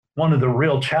one of the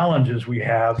real challenges we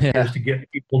have Yeah. is to get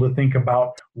people to think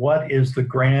about what is the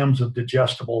grams of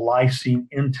digestible lysine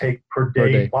intake per Per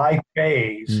day day. by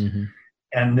phase. Hmm.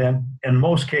 And then in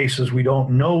most cases, we don't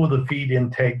know the feed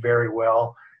intake very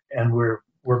well. And we're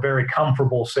very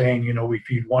comfortable saying, we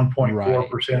feed Right.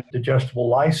 1.4% digestible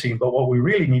lysine. But what we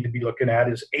really need to be looking at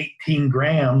is 18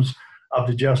 grams of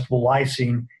digestible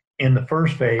lysine in the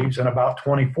first phase and about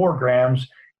 24 grams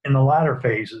in the latter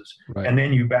phases. Right. And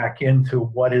then you back into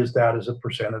what is that as a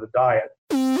percent of the diet.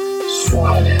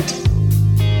 Swine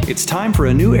it. It's time for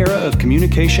a new era of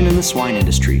communication in the swine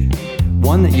industry,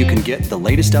 one that you can get the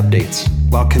latest updates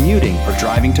while commuting or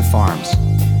driving to farms.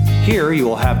 Here you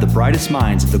will have the brightest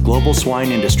minds of the global swine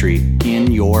industry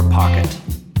in your pocket.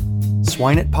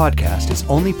 Swine It Podcast is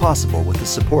only possible with the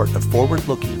support of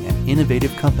forward-looking and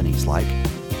innovative companies like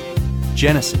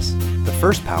Genesis, the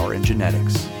first power in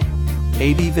genetics,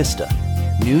 AB Vista,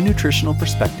 new nutritional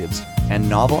perspectives and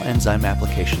novel enzyme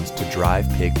applications to drive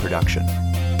pig production.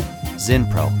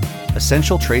 Zinpro,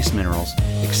 essential trace minerals,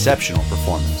 exceptional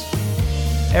performance.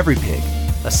 Every Pig,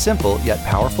 a simple yet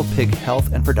powerful pig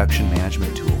health and production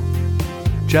management tool.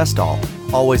 Gestall,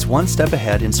 always one step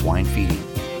ahead in swine feeding.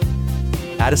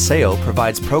 Adiseo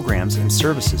provides programs and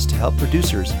services to help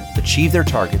producers achieve their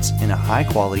targets in a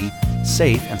high-quality,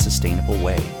 safe, and sustainable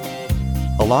way.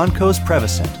 Elanco's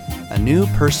Prevacent, a new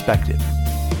perspective.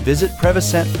 Visit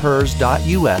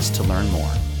prevacentpers.us to learn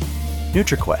more.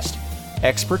 NutriQuest,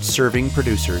 experts serving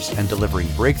producers and delivering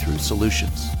breakthrough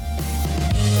solutions.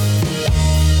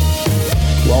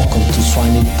 Welcome to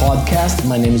Swine It Podcast.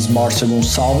 My name is Marcio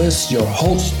Gonçalves, your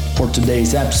host for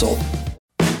today's episode.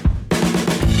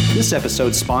 This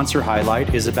episode's sponsor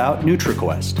highlight is about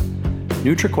NutriQuest.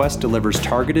 NutriQuest delivers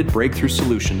targeted breakthrough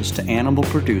solutions to animal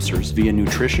producers via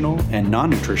nutritional and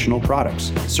non-nutritional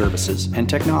products, services, and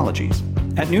technologies.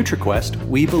 At NutriQuest,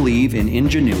 we believe in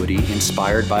ingenuity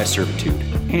inspired by servitude,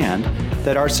 and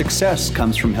that our success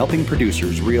comes from helping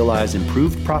producers realize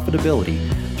improved profitability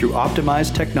through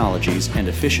optimized technologies and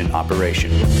efficient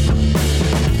operation.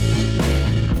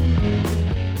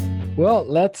 Well,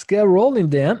 let's get rolling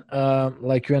then.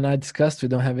 Like you and I discussed, we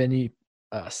don't have any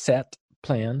set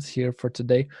plans here for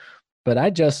today, but I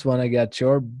just want to get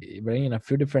your brain in a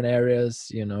few different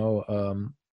areas.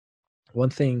 One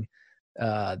thing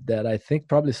that I think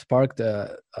probably sparked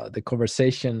the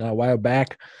conversation a while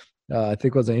back, I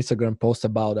think it was an Instagram post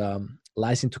about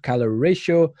lysine to calorie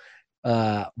ratio.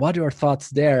 What are your thoughts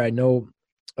there? I know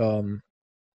in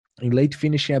late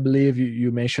finishing, I believe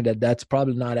you mentioned that that's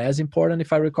probably not as important,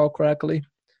 if I recall correctly.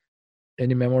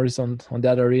 Any memories on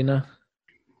that arena?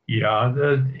 Yeah,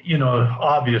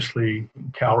 obviously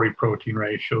calorie protein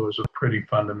ratio is a pretty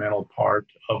fundamental part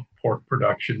of pork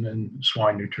production and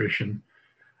swine nutrition.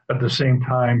 At the same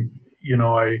time,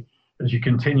 as you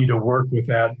continue to work with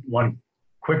that, one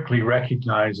quickly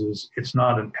recognizes it's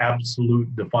not an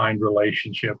absolute defined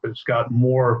relationship. It's got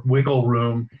more wiggle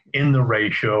room in the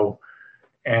ratio.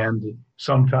 And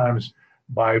sometimes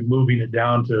by moving it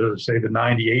down to, say, the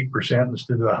 98%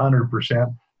 instead of the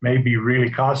 100%, may be really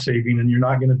cost saving, and you're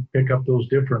not going to pick up those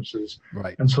differences.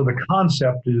 Right. And so the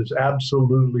concept is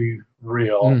absolutely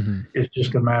real. Mm-hmm. It's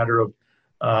just a matter of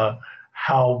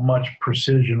how much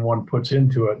precision one puts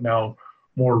into it. Now,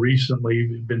 more recently,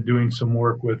 we've been doing some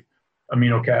work with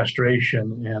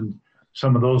immunocastration and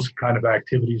some of those kind of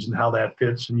activities and how that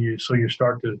fits. And you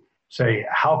start to say,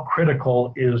 how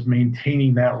critical is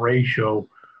maintaining that ratio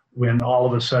when all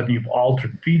of a sudden you've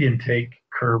altered feed intake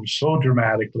curves so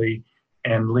dramatically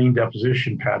and lean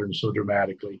deposition patterns so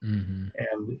dramatically. Mm-hmm.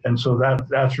 And so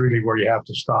that's really where you have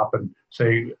to stop and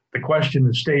say, the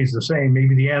question stays the same,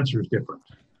 maybe the answer is different.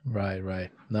 Right.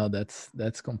 No,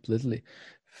 that's completely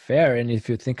fair. And if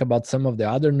you think about some of the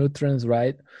other nutrients,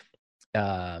 right,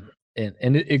 and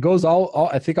it goes all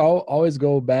I think I'll always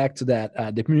go back to that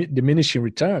diminishing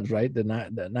returns, right? The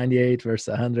 98 versus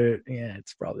 100. Yeah,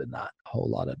 it's probably not a whole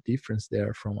lot of difference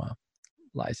there from a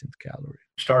lysine calorie.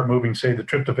 Start moving, say, the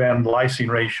tryptophan lysine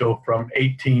ratio from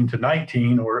 18 to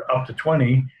 19 or up to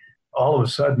 20, all of a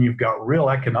sudden you've got real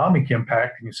economic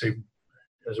impact, and you say,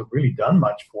 has it really done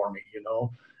much for me,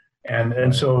 And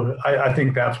Right. So I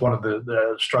think that's one of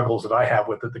the struggles that I have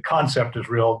with it. The concept is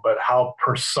real, but how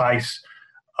precise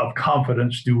of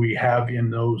confidence do we have in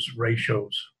those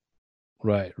ratios?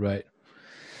 Right.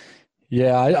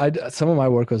 Yeah, I some of my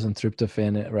work was on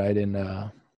tryptophan, right?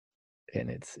 And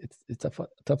it's a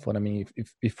tough one. I mean,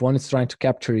 if one is trying to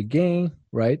capture a gain,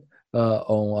 right,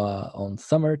 on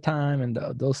summertime and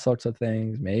those sorts of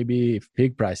things, maybe if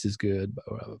pig price is good, but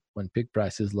when pig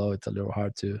price is low, it's a little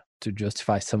hard to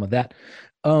justify some of that.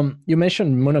 You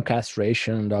mentioned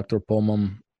immunocastration, Dr.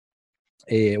 Pollman.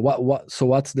 So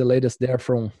what's the latest there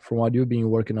from what you've been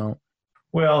working on?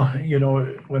 Well,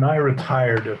 when I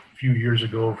retired a few years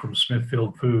ago from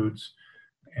Smithfield Foods,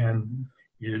 and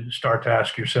you start to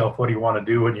ask yourself, what do you want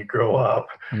to do when you grow up?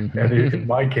 Mm-hmm. And in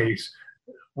my case,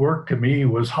 work to me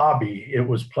was hobby. It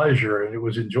was pleasure and it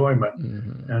was enjoyment.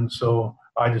 Mm-hmm. And so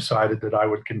I decided that I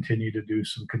would continue to do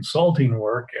some consulting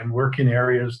work and work in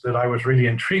areas that I was really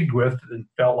intrigued with and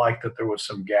felt like that there was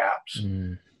some gaps.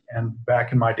 Mm-hmm. And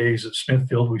back in my days at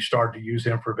Smithfield, we started to use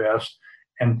InfraVest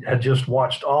and had just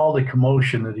watched all the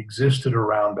commotion that existed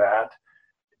around that.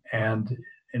 And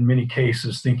in many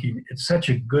cases thinking it's such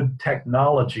a good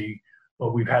technology,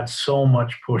 but we've had so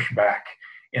much pushback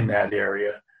in that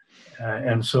area.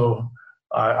 And so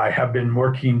I have been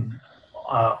working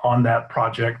on that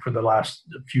project for the last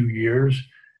few years,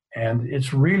 and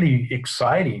it's really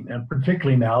exciting, and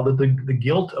particularly now that the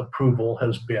Gilt approval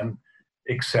has been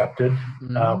accepted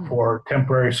for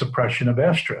temporary suppression of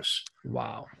estrus.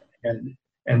 Wow.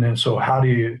 And then so how do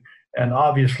you, and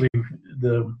obviously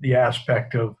the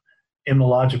aspect of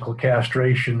immunological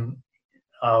castration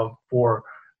for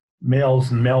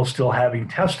males and males still having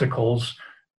testicles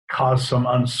caused some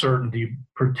uncertainty,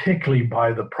 particularly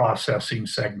by the processing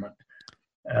segment.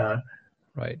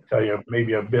 Right. Tell you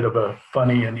maybe a bit of a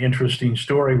funny and interesting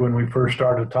story. When we first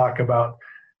started to talk about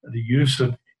the use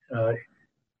of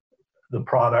the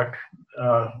product,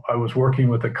 I was working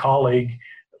with a colleague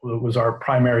who was our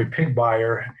primary pig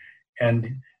buyer,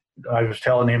 and I was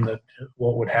telling him that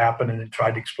what would happen, and it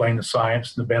tried to explain the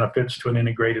science and the benefits to an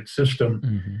integrated system.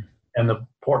 Mm-hmm. And the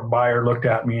pork buyer looked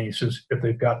at me and he says, if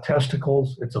they've got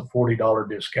testicles, it's a $40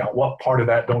 discount. What part of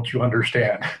that don't you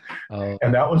understand? Oh.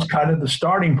 And that was kind of the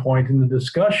starting point in the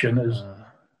discussion.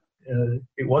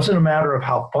 It wasn't a matter of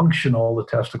how functional the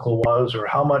testicle was or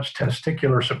how much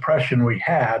testicular suppression we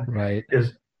had. Right.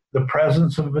 Is the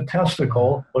presence of a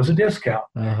testicle was a discount.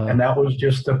 Uh-huh. And that was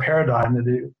just the paradigm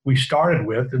that we started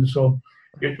with. And so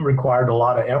it required a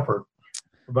lot of effort.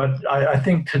 But I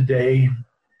think today,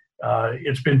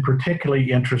 it's been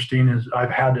particularly interesting as I've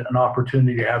had an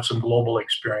opportunity to have some global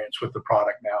experience with the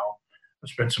product now. I've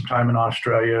spent some time in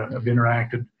Australia. I've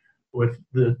interacted with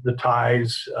the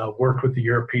Thais, worked with the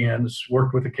Europeans,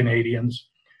 worked with the Canadians.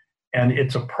 And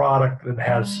it's a product that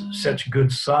has such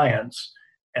good science,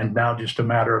 and now just a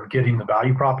matter of getting the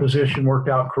value proposition worked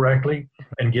out correctly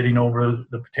and getting over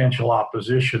the potential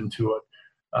opposition to it,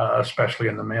 especially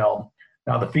in the male.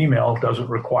 Now, the female doesn't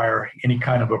require any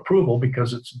kind of approval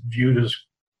because it's viewed as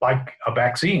like a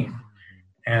vaccine.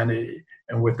 And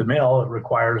with the male, it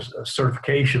requires a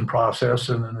certification process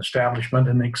and an establishment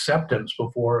and acceptance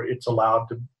before it's allowed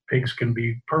to, pigs can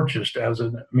be purchased as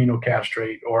an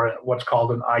immunocastrate or what's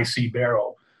called an IC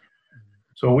barrel.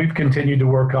 So we've continued to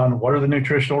work on what are the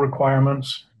nutritional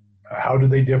requirements, how do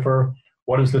they differ,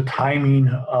 what is the timing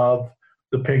of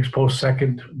the pig's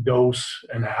post-second dose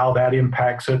and how that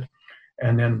impacts it.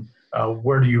 And then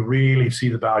where do you really see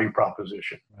the value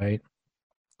proposition? Right.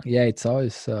 Yeah, it's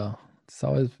always been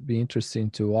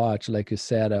interesting to watch. Like you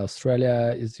said,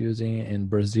 Australia is using, and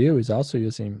Brazil is also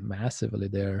using massively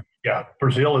there. Yeah,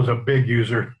 Brazil is a big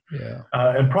user. Yeah.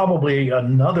 And probably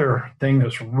another thing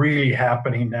that's really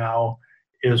happening now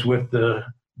is with the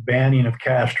banning of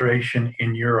castration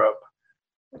in Europe.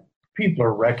 People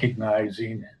are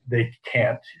recognizing they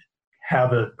can't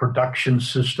have a production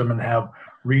system and have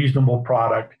reasonable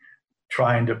product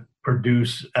trying to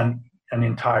produce an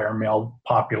entire male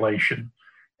population.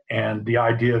 And the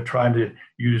idea of trying to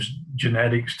use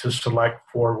genetics to select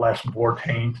for less boar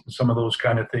taint and some of those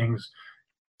kind of things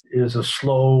is a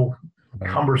slow,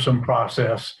 cumbersome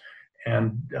process.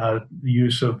 And the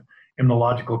use of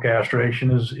immunological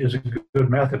castration is a good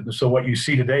method. And so what you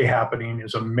see today happening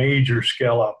is a major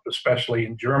scale up, especially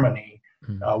in Germany,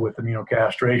 with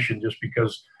immunocastration, just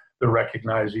because they're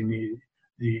recognizing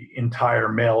the entire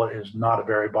male is not a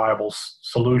very viable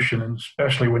solution, and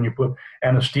especially when you put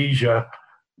anesthesia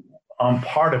on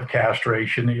part of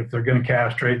castration. If they're going to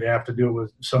castrate, they have to do it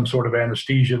with some sort of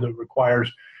anesthesia that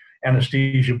requires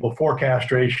anesthesia before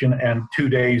castration and 2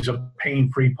 days of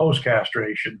pain-free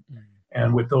post-castration.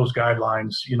 And with those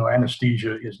guidelines,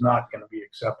 anesthesia is not going to be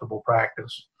acceptable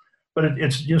practice. But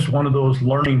it's just one of those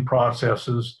learning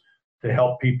processes to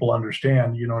help people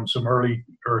understand, and some early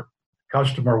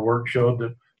customer work showed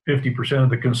that 50% of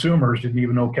the consumers didn't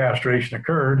even know castration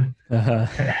occurred. Uh-huh.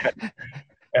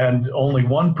 And only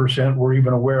 1% were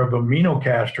even aware of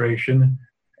immunocastration.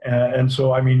 And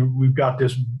so, we've got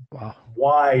this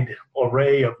wide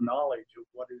array of knowledge of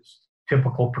what is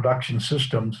typical production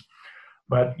systems.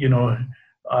 But,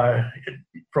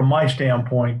 from my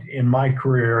standpoint, in my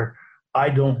career, I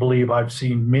don't believe I've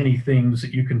seen many things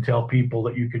that you can tell people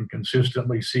that you can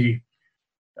consistently see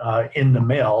in the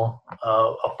male,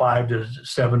 a 5 to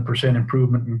 7%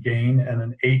 improvement in gain and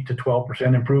an 8 to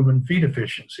 12% improvement in feed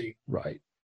efficiency. Right.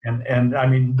 And I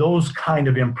mean, those kind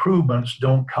of improvements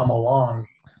don't come along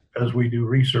as we do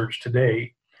research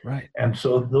today. Right. And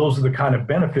so those are the kind of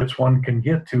benefits one can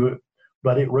get to it,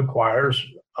 but it requires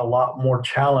a lot more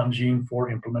challenging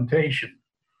for implementation.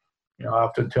 You know, I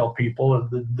have to tell people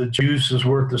the juice is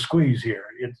worth the squeeze here.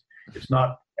 It's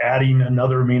not adding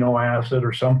another amino acid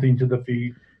or something to the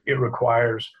feed. It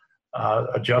requires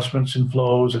adjustments in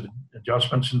flows,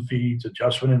 adjustments in feeds,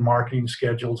 adjustment in marketing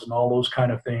schedules, and all those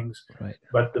kind of things. Right.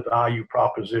 But the value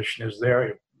proposition is there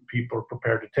if people are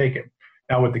prepared to take it.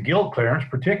 Now, with the gilt clearance,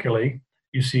 particularly,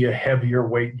 you see a heavier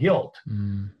weight gilt.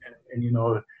 And you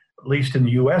know, at least in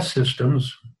the U.S.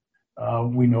 systems,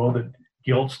 we know that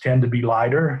gilts tend to be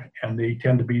lighter, and they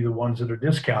tend to be the ones that are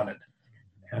discounted.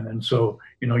 And so,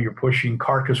 you know, you're pushing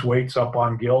carcass weights up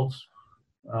on gilts,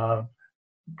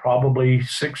 probably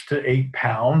 6 to 8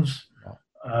 pounds,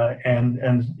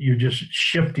 and you're just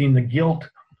shifting the gilt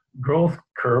growth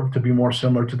curve to be more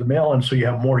similar to the male, and so you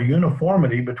have more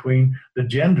uniformity between the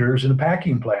genders in the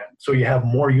packing plant. So you have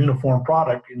more uniform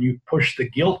product, and you push the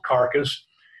gilt carcass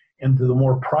into the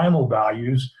more primal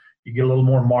values. You get a little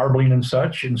more marbling and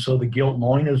such, and so the gilt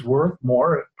loin is worth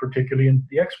more, particularly in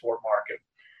the export market.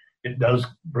 It does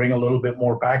bring a little bit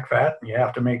more back fat, and you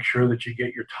have to make sure that you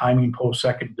get your timing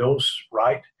post-second dose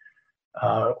right,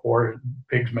 or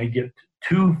pigs may get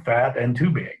too fat and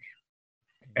too big,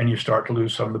 and you start to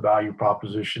lose some of the value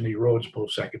proposition that erodes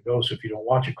post-second dose if you don't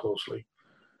watch it closely.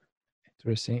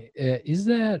 Interesting. Is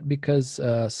that because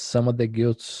some of the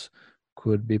gilts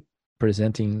could be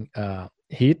presenting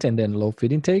heat and then low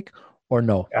feed intake, or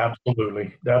no?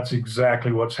 Absolutely. That's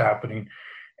exactly what's happening.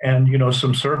 And, you know,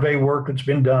 some survey work that's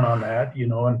been done on that, you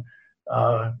know, and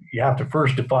you have to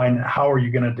first define how are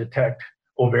you going to detect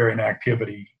ovarian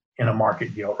activity in a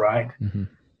market gilt, right? Mm-hmm.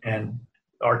 And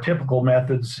our typical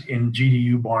methods in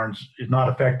GDU barns is not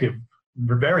effective,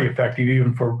 very effective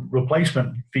even for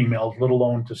replacement females, let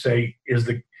alone to say, is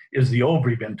the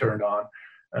ovary been turned on?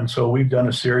 And so we've done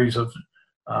a series of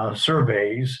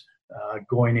surveys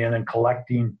going in and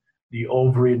collecting the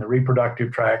ovary and the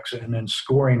reproductive tracts and then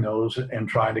scoring those and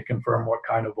trying to confirm what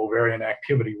kind of ovarian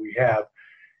activity we have.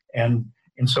 And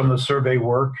in some of the survey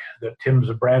work that Tim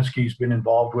Zabransky's been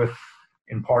involved with,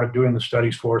 in part of doing the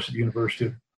studies for us at the University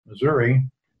of Missouri,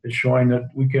 is showing that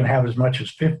we can have as much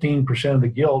as 15% of the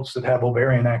gilts that have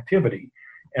ovarian activity.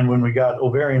 And when we got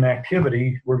ovarian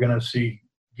activity, we're going to see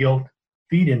gilt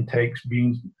feed intakes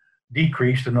being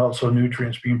decreased and also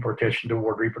nutrients being partitioned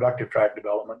toward reproductive tract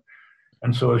development.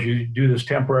 And so as you do this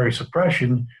temporary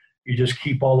suppression, you just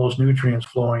keep all those nutrients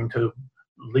flowing to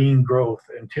lean growth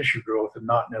and tissue growth and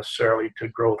not necessarily to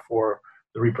growth for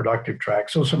the reproductive tract.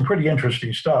 So some pretty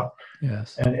interesting stuff.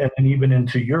 Yes. And even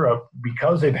into Europe,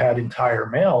 because they've had entire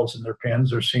males in their pens,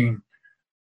 they're seeing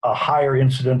a higher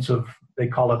incidence of, they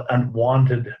call it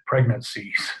unwanted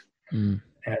pregnancies. Mm.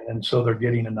 And so they're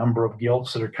getting a number of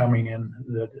gilts that are coming in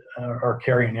that are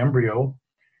carrying embryo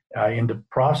into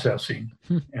processing.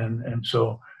 And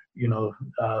so, you know,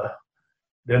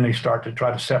 then they start to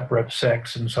try to separate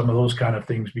sex, and some of those kind of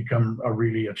things become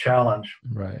really a challenge.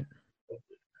 Right.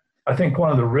 I think one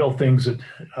of the real things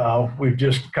that we've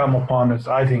just come upon that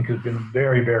I think has been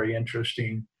very, very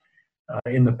interesting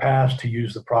in the past to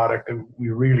use the product, that we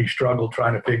really struggled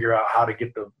trying to figure out how to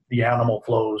get the animal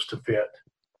flows to fit.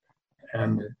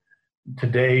 And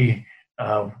today,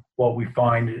 what we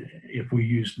find, if we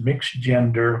use mixed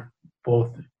gender,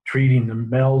 both treating the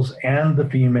males and the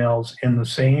females in the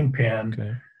same pen,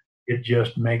 Okay. it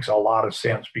just makes a lot of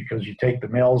sense, because you take the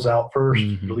males out first,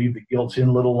 Mm-hmm. you leave the gilts in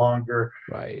a little longer.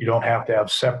 Right. You don't have to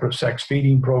have separate sex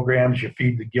feeding programs. You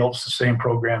feed the gilts the same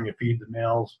program you feed the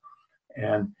males.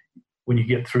 And when you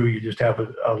get through, you just have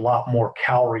a lot more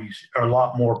calories, or a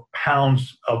lot more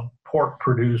pounds of pork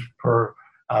produced per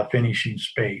finishing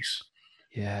space.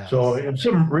 Yeah. So it's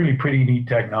some really pretty neat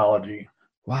technology.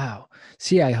 Wow.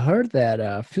 See, I heard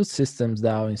that few systems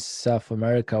down in South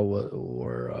America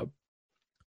were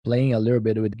playing a little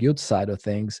bit with gilt side of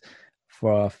things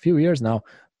for a few years now,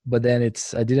 but then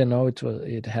I didn't know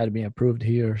it had been approved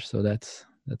here. So that's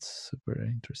super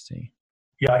interesting.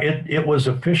 Yeah, it was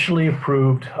officially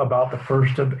approved about the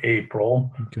 1st of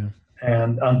April. Okay.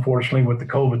 And unfortunately, with the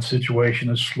COVID situation,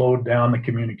 has slowed down the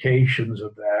communications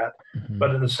of that. Mm-hmm.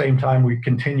 But at the same time, we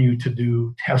continue to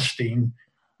do testing.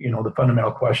 You know, the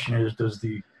fundamental question is, does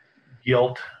the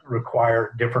gilt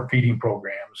require different feeding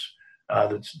programs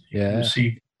that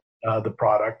receive the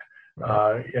product?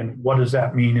 Right. And what does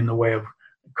that mean in the way of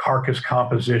carcass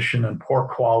composition and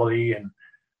pork quality, and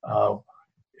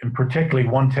particularly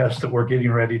one test that we're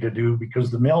getting ready to do,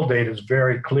 because the male data is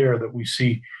very clear that we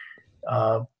see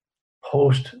 4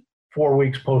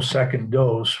 weeks post second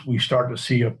dose, we start to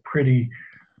see a pretty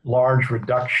large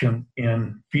reduction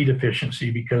in feed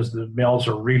efficiency, because the males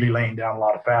are really laying down a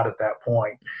lot of fat at that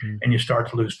point, and you start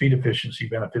to lose feed efficiency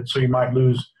benefits. So you might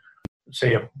lose,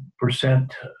 say,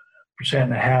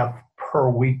 1.5% per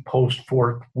week post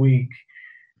 4th week.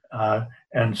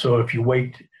 And so if you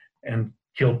wait and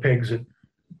kill pigs at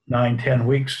 9-10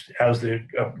 weeks, as the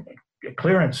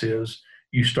clearance is,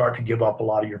 you start to give up a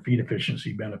lot of your feed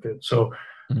efficiency benefits. So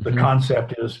the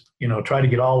concept is, try to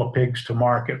get all the pigs to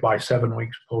market by 7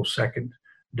 weeks post second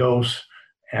dose,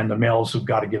 and the males have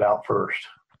got to get out first.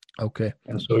 Okay.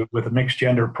 And so with a mixed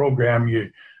gender program,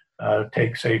 you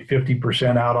take, say,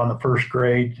 50% out on the first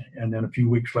grade, and then a few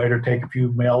weeks later, take a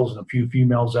few males and a few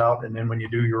females out. And then when you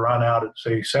do your run out at,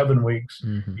 say, 7 weeks,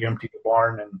 you empty the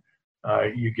barn, and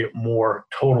you get more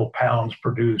total pounds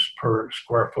produced per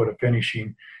square foot of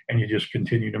finishing, and you just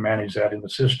continue to manage that in the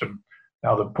system.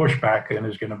 Now, the pushback then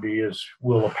is going to be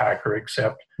will a packer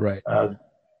accept the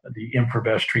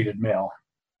InfraVest treated male?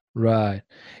 Right.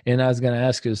 And I was going to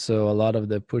ask you, so a lot of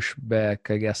the pushback,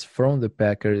 I guess, from the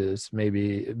packer is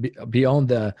maybe beyond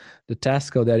the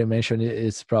task that you mentioned,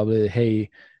 it's probably, hey,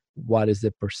 what is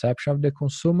the perception of the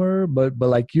consumer? But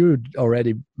like you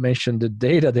already mentioned, the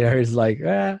data there is like,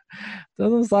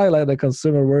 doesn't sound like the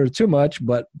consumer worried too much,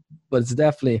 but it's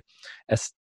definitely,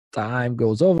 as time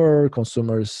goes over,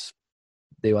 consumers,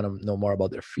 they want to know more about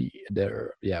their feed,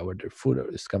 where their food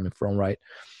is coming from, right?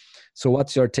 So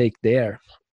what's your take there?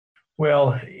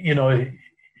 Well,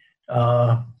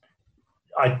 I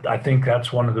think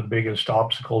that's one of the biggest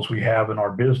obstacles we have in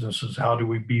our business, is how do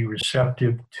we be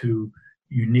receptive to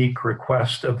unique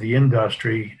requests of the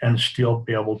industry and still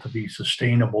be able to be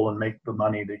sustainable and make the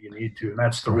money that you need to. And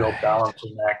that's the real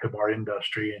balancing act of our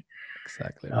industry.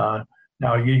 Exactly.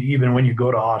 Now, even when you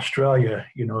go to Australia,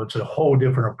 it's a whole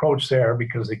different approach there,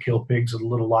 because they kill pigs at a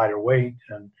little lighter weight,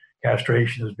 and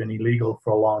castration has been illegal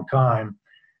for a long time.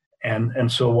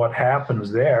 And so what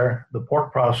happens there, the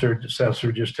pork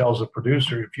processor just tells the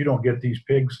producer, if you don't get these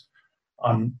pigs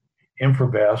on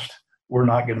InfraVest, we're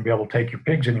not going to be able to take your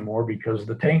pigs anymore because of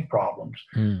the taint problems.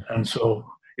 And so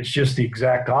it's just the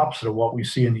exact opposite of what we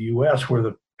see in the U.S., where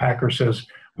the packer says,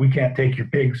 we can't take your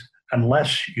pigs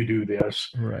unless you do this.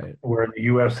 Right. Where in the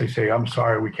U.S. they say, I'm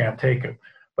sorry, we can't take it.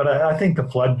 But I think the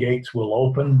floodgates will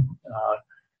open.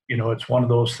 It's one of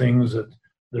those things that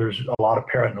there's a lot of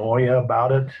paranoia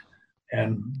about it.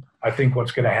 And I think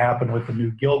what's going to happen with the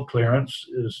new gilt clearance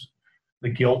is the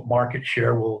gilt market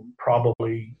share will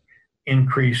probably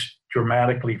increase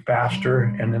dramatically faster,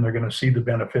 and then they're going to see the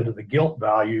benefit of the gilt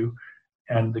value.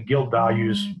 And the gilt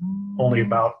value is only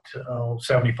about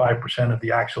 75% of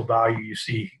the actual value you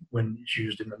see when it's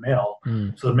used in the mill.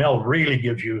 So the mill really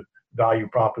gives you value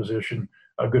proposition.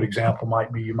 A good example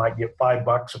might be you might get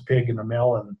 $5 a pig in the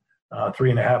mill and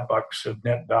 $3.50 of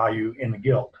net value in the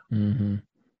gilt.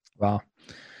 Wow.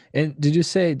 And did you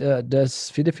say does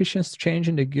feed efficiency change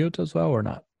in the gilt as well or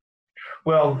not?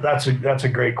 Well, that's a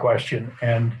great question.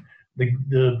 And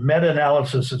the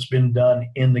meta-analysis that's been done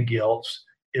in the gilts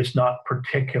is not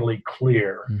particularly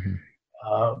clear.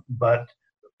 But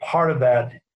part of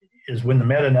that is when the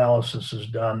meta-analysis is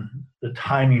done, the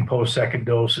timing post-second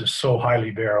dose is so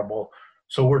highly variable.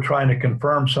 So we're trying to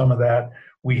confirm some of that.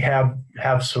 We have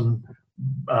some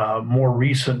more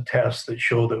recent tests that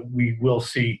show that we will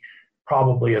see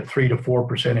probably a 3 to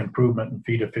 4% improvement in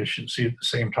feed efficiency at the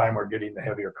same time we're getting the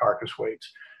heavier carcass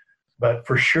weights. But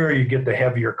for sure, you get the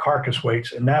heavier carcass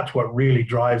weights, and that's what really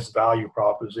drives the value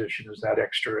proposition, is that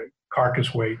extra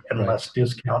carcass weight and less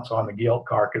discounts on the gilt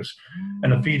carcass.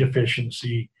 And the feed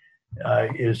efficiency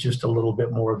is just a little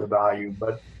bit more of the value.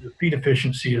 But the feed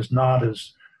efficiency is not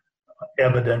as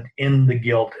evident in the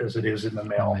gilt as it is in the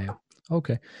male.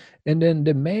 Okay. And then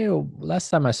the male, last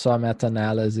time I saw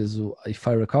meta-analysis, if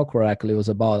I recall correctly, it was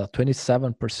about a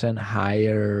 27%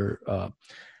 higher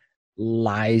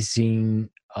lysine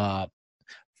a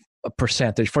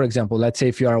percentage. For example, let's say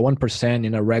if you are 1%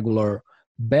 in a regular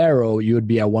barrel, you would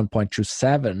be at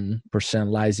 1.27%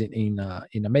 lysine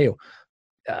in a male.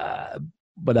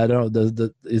 But I don't know,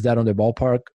 is that on the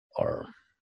ballpark or?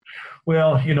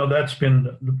 Well, that's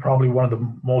been probably one of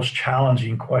the most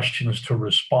challenging questions to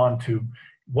respond to.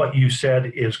 What you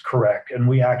said is correct. And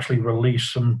we actually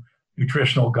released some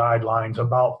nutritional guidelines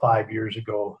about 5 years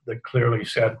ago that clearly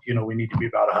said, we need to be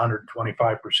about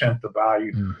 125% the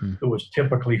value that was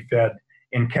typically fed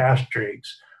in castrates.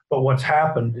 But what's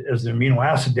happened is the amino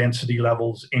acid density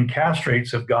levels in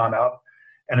castrates have gone up,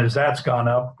 And as that's gone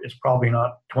up, it's probably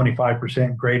not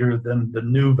 25% greater than the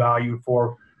new value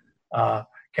for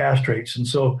castrates. And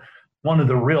so one of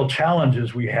the real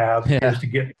challenges we have is to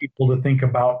get people to think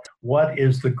about what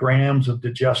is the grams of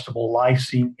digestible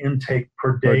lysine intake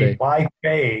per day by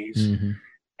phase. Mm-hmm.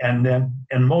 And then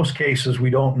in most cases, we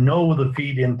don't know the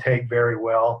feed intake very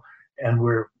well. And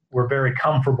we're very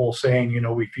comfortable saying,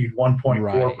 we feed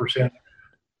 1.4%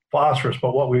 phosphorus,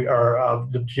 but what we are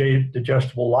of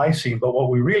digestible lysine, but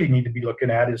what we really need to be looking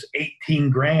at is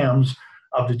 18 grams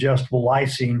of digestible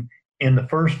lysine in the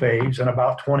first phase and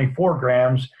about 24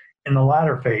 grams in the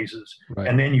latter phases. Right.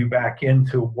 And then you back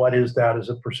into what is that as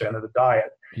a percent of the diet.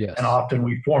 Yes. And often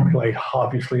we formulate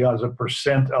obviously as a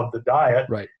percent of the diet.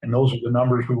 Right. And those are the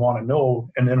numbers we want to know.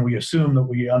 And then we assume that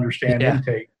we understand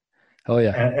intake. Oh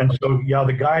yeah. And so,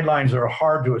 the guidelines are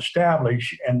hard to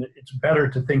establish, and it's better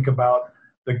to think about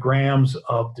the grams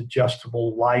of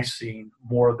digestible lysine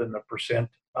more than the percent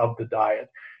of the diet.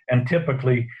 And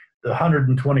typically the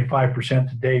 125%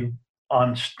 today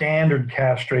on standard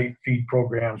castrate feed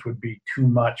programs would be too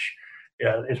much.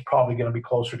 It's probably going to be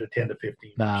closer to 10 to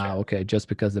 15%. Okay. Just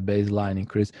because the baseline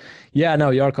increase. Yeah,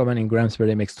 no, your comment in grams per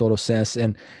day makes total sense.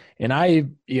 And I,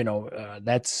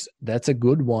 that's a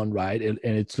good one, right? And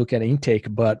it's looking at intake,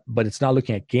 but it's not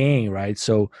looking at gain, right?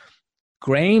 So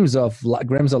grams of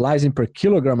lysine per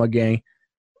kilogram of gain,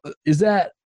 is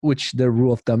that, which the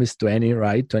rule of thumb is 20,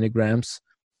 right? 20 grams.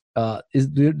 Is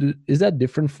that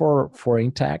different for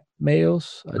intact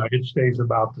males? No, it stays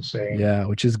about the same. Yeah,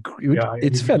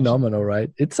 it's phenomenal,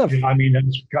 right? It's that's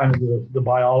kind of the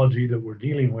biology that we're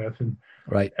dealing with, and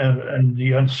right. And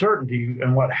the uncertainty,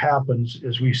 and what happens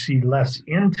is we see less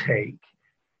intake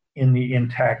in the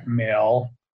intact male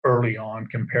early on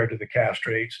compared to the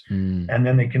castrates, and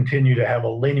then they continue to have a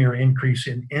linear increase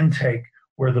in intake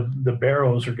where the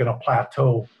barrows are going to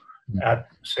plateau at,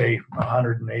 say,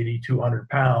 180, 200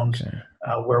 pounds,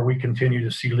 where we continue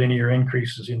to see linear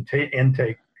increases in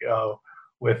intake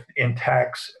with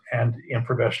intacts and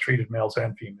infravest treated males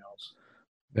and females.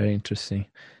 Very interesting.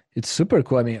 It's super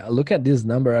cool. I mean, look at this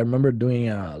number. I remember doing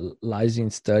a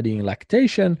lysine study in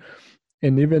lactation,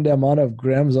 and even the amount of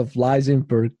grams of lysine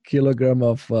per kilogram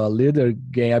of litter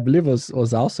gain, I believe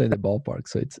was also in the ballpark.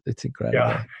 So it's incredible.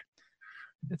 Yeah.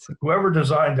 Whoever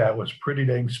designed that was pretty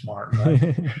dang smart,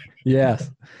 right?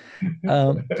 Yes.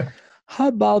 How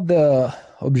about the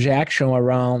objection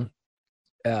around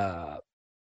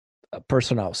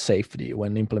personal safety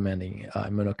when implementing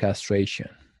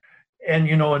immunocastration? And,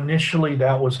 initially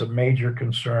that was a major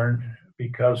concern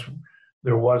because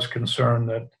there was concern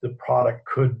that the product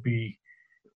could be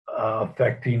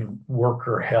affecting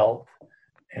worker health.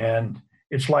 And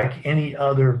it's like any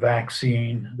other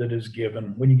vaccine that is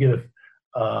given. When you get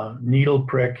a needle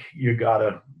prick, you got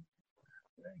to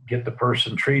get the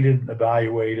person treated,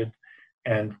 evaluated,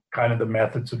 and kind of the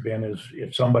methods have been is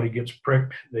if somebody gets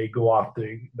pricked, they go off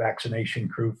the vaccination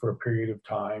crew for a period of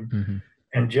time. Mm-hmm.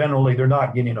 And generally they're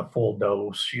not getting a full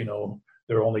dose,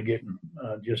 they're only getting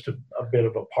just a bit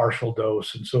of a partial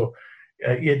dose. And so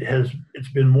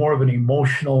it's been more of an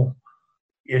emotional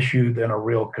issue than a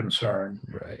real concern.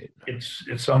 Right. It's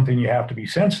something you have to be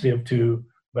sensitive to,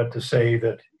 but to say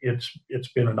that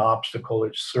it's been an obstacle,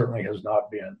 it certainly has not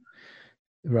been.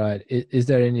 Right. Is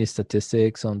there any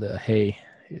statistics on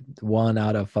 1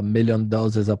 out of 1 million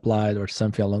doses applied or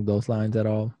something along those lines at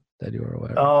all that you're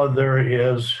aware of? Oh, there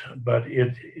is, but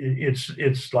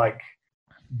it's like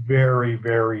very,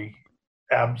 very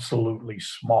absolutely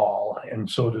small. And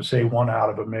so to say 1 out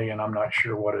of 1 million, I'm not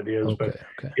sure what it is, but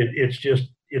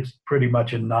it's pretty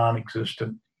much a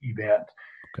non-existent event.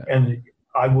 Okay. And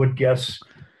I would guess,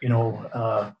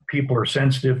 people are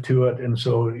sensitive to it, and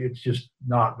so it's just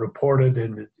not reported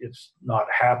and it's not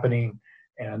happening.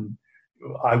 And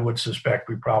I would suspect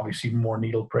we probably see more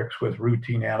needle pricks with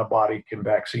routine antibiotic and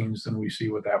vaccines than we see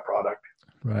with that product.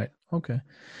 Right. Okay.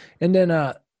 And then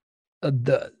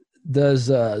does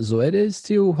Zoetis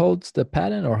still holds the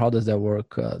patent, or how does that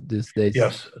work these days?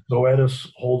 Yes,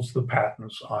 Zoetis holds the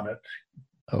patents on it.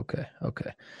 Okay.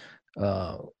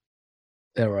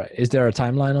 All right. Is there a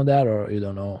timeline on that, or you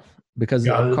don't know? Because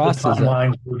the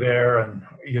timelines were there, and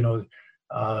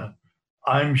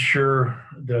I'm sure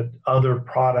that other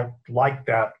product like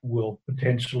that will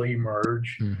potentially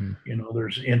emerge. Mm-hmm.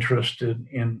 There's interest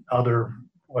in other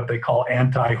what they call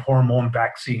anti-hormone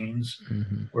vaccines,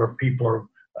 mm-hmm. where people are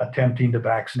attempting to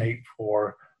vaccinate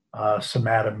for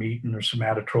somatometin or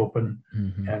somatotropin,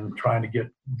 mm-hmm. and trying to get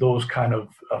those kind of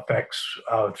effects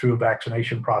through a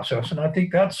vaccination process. And I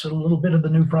think that's a little bit of the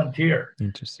new frontier.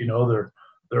 Interesting.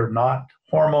 They're not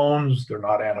hormones, they're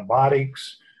not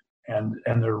antibiotics, and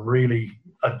they're really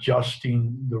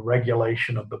adjusting the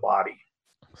regulation of the body.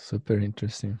 Super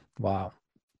interesting. Wow.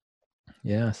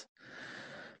 Yes.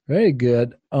 Very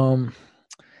good.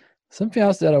 Something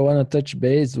else that I want to touch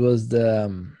base was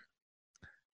the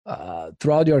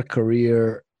throughout your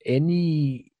career,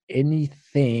 anything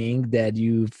that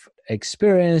you've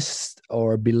experienced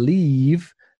or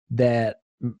believe that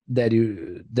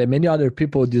many other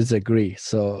people disagree.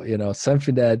 So,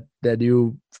 something that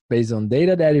you, based on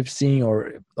data that you've seen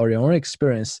or your own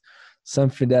experience,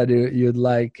 something that you'd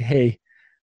like, hey,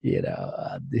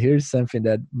 here's something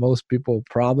that most people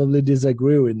probably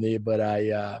disagree with me, but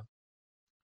I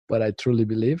truly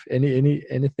believe.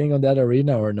 Anything on that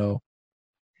arena or no?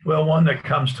 Well, one that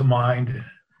comes to mind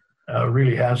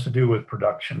really has to do with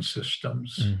production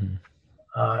systems. Mm-hmm.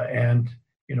 And,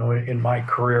 in my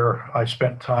career, I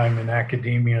spent time in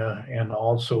academia and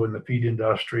also in the feed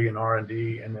industry and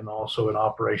R&D, and then also in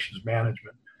operations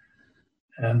management.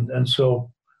 And so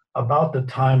about the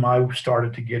time I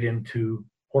started to get into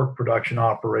pork production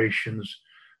operations,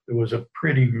 there was a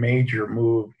pretty major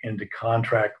move into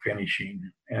contract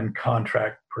finishing and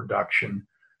contract production.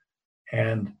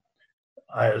 And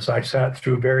as I sat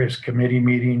through various committee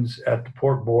meetings at the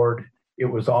pork board, it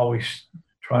was always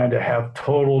trying to have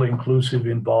total inclusive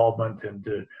involvement and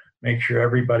to make sure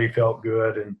everybody felt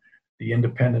good and the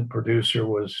independent producer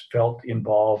felt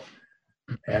involved,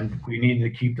 and we needed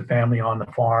to keep the family on the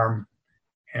farm.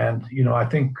 And, I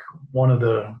think one of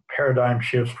the paradigm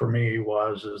shifts for me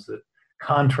is that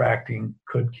contracting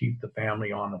could keep the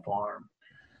family on the farm,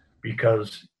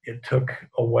 because it took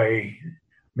away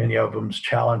many of them's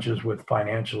challenges with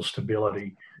financial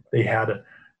stability. They had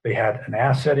an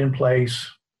asset in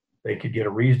place. They could get a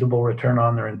reasonable return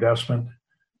on their investment.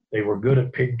 They were good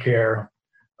at pig care,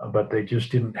 but they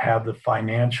just didn't have the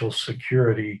financial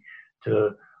security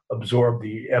to absorb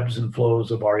the ebbs and flows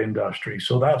of our industry.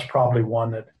 So that's probably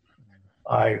one that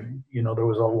there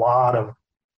was a lot of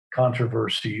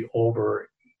controversy over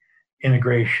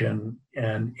integration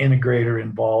and integrator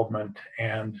involvement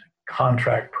and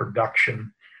contract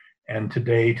production. And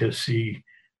today, to see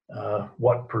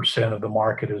what percent of the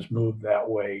market has moved that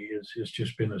way is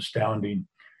just been astounding.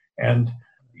 And,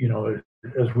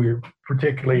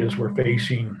 particularly as we're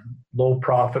facing low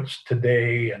profits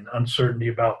today and uncertainty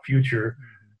about future,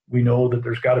 we know that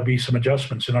there's got to be some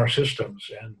adjustments in our systems.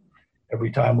 And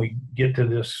every time we get to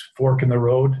this fork in the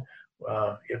road,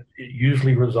 it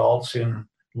usually results in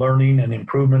learning and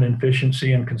improvement in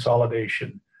efficiency and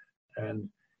consolidation. And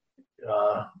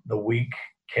the weak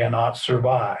cannot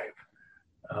survive.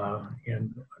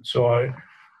 And so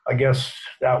I guess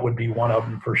that would be one of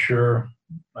them for sure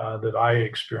that I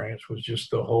experienced, was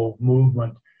just the whole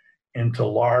movement into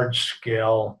large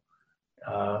scale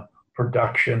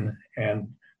production and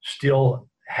still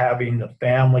having the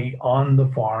family on the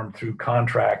farm through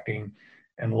contracting.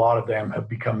 And a lot of them have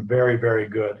become very, very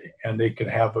good, and they can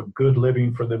have a good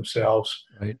living for themselves.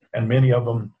 Right. And many of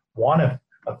them want a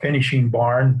finishing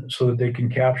barn so that they can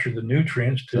capture the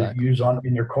nutrients to use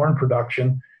in their corn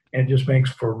production. And it just makes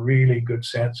for really good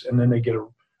sense. And then they get a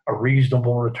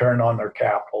reasonable return on their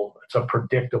capital. It's a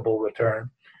predictable return.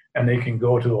 And they can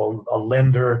go to a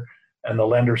lender, and the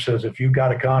lender says, if you've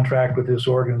got a contract with this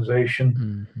organization,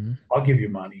 mm-hmm. I'll give you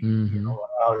money, Mm-hmm.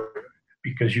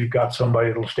 Because you've got somebody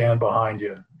that'll stand behind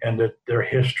you, and that their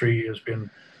history has been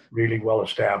really well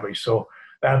established. So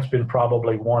that's been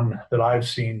probably one that I've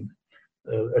seen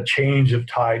a change of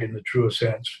tide in the truest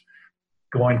sense,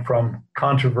 going from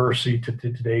controversy to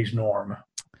today's norm.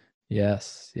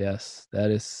 Yes,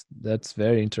 that's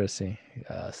very interesting.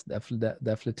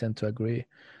 Definitely tend to agree.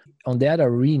 On that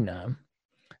arena,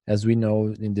 as we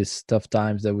know, in these tough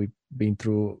times that we've been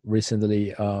through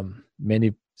recently,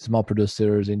 many small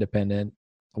producers, independent,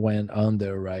 went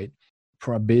under, right?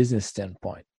 From a business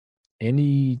standpoint,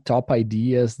 any top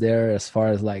ideas there as far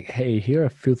as like, hey, here are a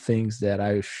few things that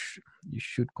you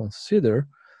should consider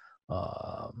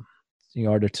in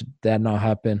order to that not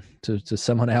happen to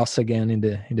someone else again in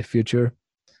the future?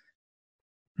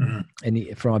 Mm-hmm.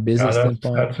 Any from a business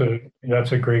standpoint?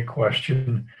 That's a great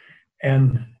question.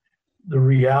 And the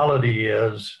reality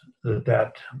is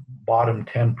that bottom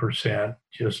 10%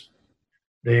 just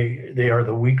they are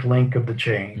the weak link of the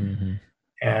chain. Mm-hmm.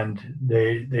 And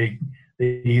they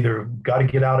either got to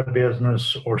get out of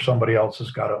business or somebody else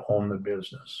has got to own the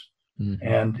business. Mm-hmm.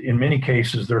 And in many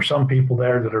cases, there are some people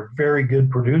there that are very good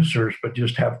producers, but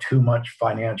just have too much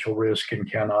financial risk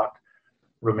and cannot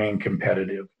remain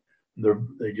competitive.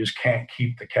 They just can't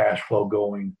keep the cash flow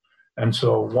going. And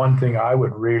so one thing I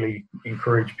would really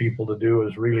encourage people to do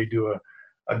is really do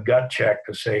a gut check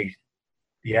to say,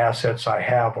 the assets I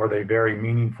have, are they very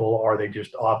meaningful, or are they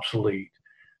just obsolete?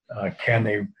 Can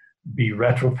they be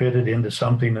retrofitted into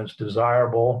something that's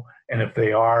desirable? And if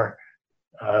they are,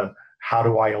 how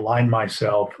do I align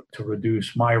myself to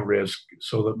reduce my risk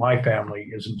so that my family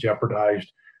isn't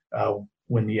jeopardized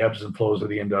when the ebbs and flows of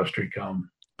the industry come?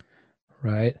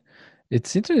 Right.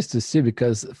 It's interesting to see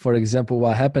because, for example,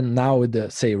 what happened now with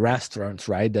the, say, restaurants,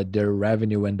 right, that their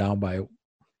revenue went down by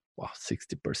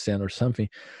 60% or something,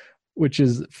 which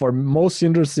is for most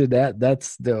industry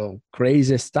that's the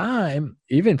craziest time,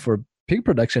 even for pig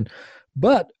production.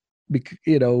 But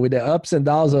with the ups and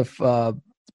downs of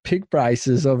pig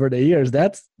prices over the years,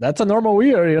 that's a normal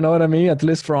year. You know what I mean? At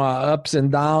least from ups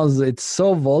and downs, it's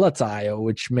so volatile,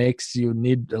 which makes you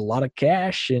need a lot of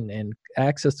cash and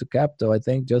access to capital, I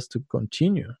think, just to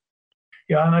continue.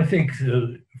 Yeah, and I think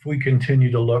if we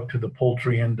continue to look to the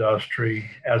poultry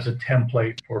industry as a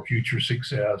template for future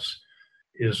success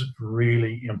is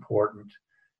really important.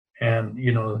 And,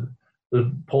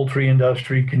 the poultry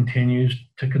industry continues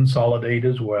to consolidate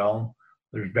as well.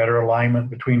 There's better alignment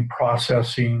between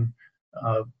processing,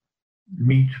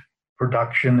 meat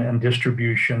production and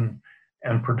distribution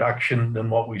and production than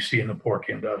what we see in the pork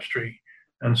industry.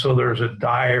 And so there's a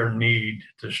dire need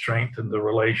to strengthen the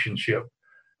relationship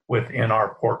within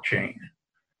our pork chain.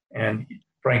 And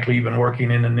frankly, even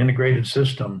working in an integrated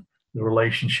system, the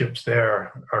relationships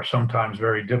there are sometimes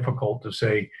very difficult to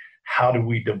say, how do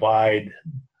we divide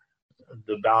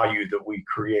the value that we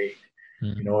create?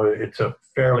 It's a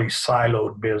fairly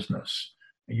siloed business.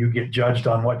 You get judged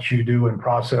on what you do in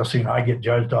processing. I get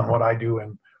judged on what I do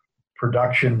in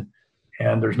production,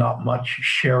 and there's not much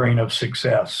sharing of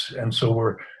success. And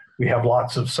so we have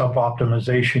lots of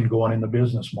sub-optimization going in the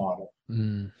business model.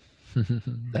 And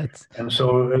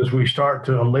so as we start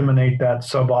to eliminate that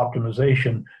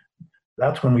sub-optimization,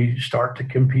 that's when we start to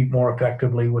compete more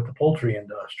effectively with the poultry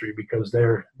industry, because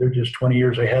they're just 20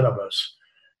 years ahead of us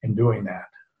in doing that.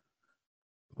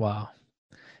 Wow.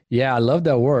 Yeah, I love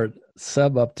that word,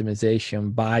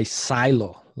 sub-optimization by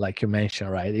silo, like you mentioned,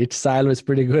 right? Each silo is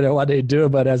pretty good at what they do,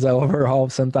 but as an overall,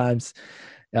 sometimes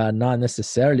not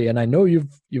necessarily. And I know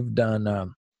you've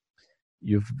done,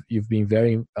 you've been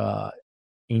very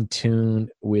in tune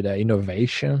with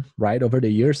innovation, right, over the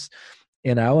years.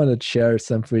 And I want to share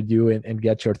something with you and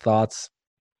get your thoughts.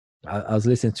 I was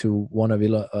listening to one of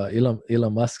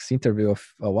Elon Musk's interview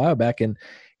a while back, and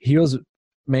he was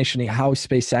mentioning how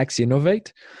SpaceX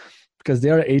innovate, because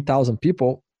there are 8,000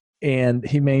 people, and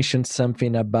he mentioned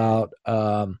something about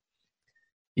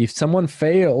if someone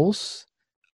fails,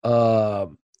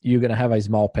 you're gonna have a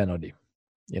small penalty,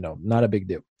 not a big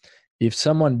deal. If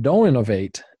someone don't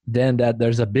innovate, then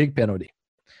there's a big penalty,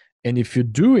 and if you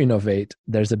do innovate,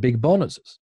 there's a big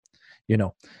bonuses.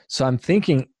 So I'm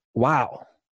thinking, wow,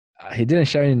 he didn't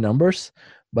share any numbers,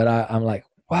 but I'm like,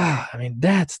 wow, I mean,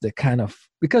 that's the kind of,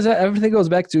 because everything goes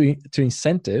back to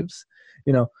incentives,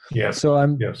 Yes. So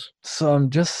I'm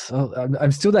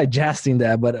still digesting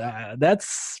that, but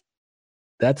that's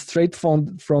straight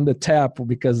from the tap,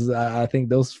 because I think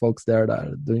those folks there that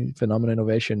are doing phenomenal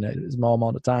innovation in a small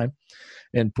amount of time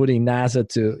and eating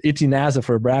NASA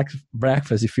for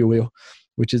breakfast, if you will,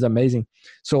 which is amazing.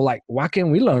 So like, what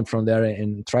can we learn from there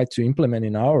and try to implement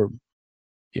in our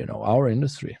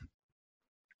industry?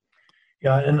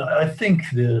 Yeah, and I think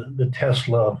the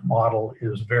Tesla model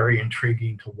is very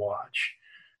intriguing to watch,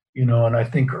 and I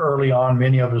think early on,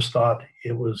 many of us thought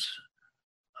it was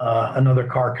another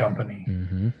car company,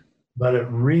 but it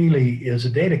really is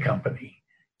a data company.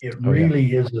 It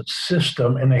really is a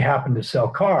system, and they happen to sell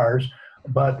cars,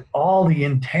 but all the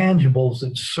intangibles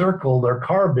that circle their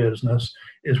car business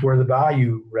is where the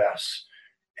value rests.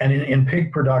 And in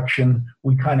pig production,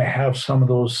 we kind of have some of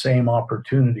those same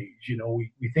opportunities.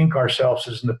 We think ourselves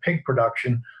as in the pig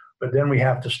production, but then we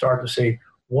have to start to say,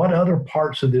 what other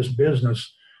parts of this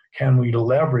business can we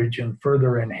leverage and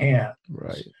further enhance?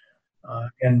 Right.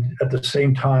 And at the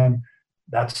same time,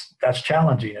 that's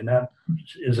challenging, and that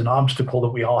is an obstacle that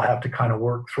we all have to kind of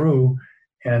work through.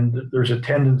 And there's a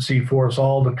tendency for us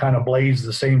all to kind of blaze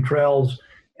the same trails,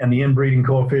 and the inbreeding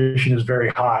coefficient is very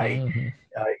high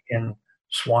in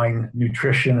swine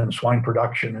nutrition and swine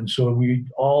production. And so we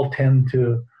all tend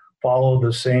to follow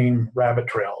the same rabbit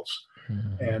trails.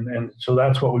 And so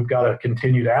that's what we've got to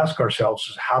continue to ask ourselves,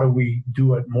 is how do we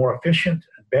do it more efficient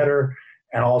and better,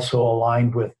 and also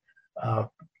aligned with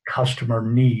customer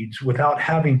needs, without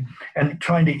having, and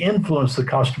trying to influence the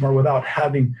customer without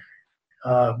having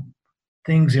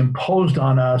things imposed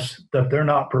on us that they're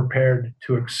not prepared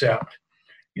to accept.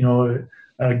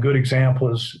 A good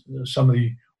example is some of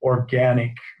the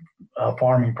organic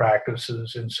farming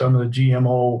practices and some of the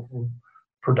GMO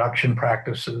production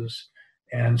practices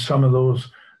and some of those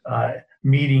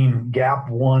meeting GAP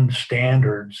 1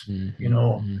 standards.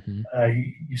 You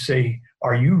say,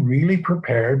 are you really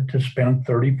prepared to spend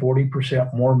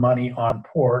 30-40% more money on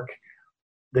pork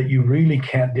that you really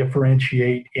can't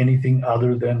differentiate anything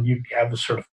other than you have the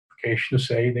certification to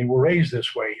say they were raised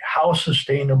this way? How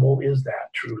sustainable is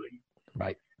that truly?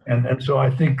 Right. And so I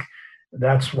think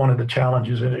that's one of the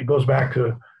challenges. And it goes back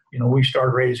to, we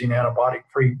started raising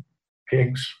antibiotic-free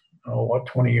pigs,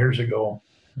 20 years ago.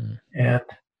 And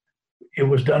it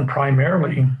was done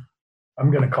primarily,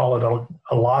 I'm going to call it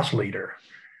a loss leader,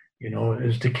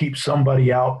 is to keep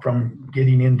somebody out from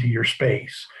getting into your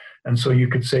space. And so you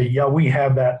could say, yeah, we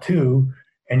have that too,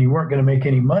 and you weren't going to make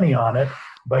any money on it,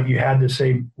 but you had to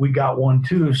say, we got one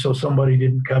too, so somebody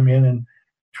didn't come in and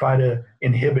try to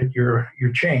inhibit your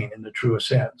chain in the truest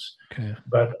sense. Okay.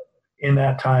 But in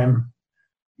that time,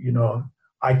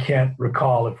 I can't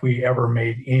recall if we ever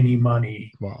made any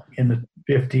money in the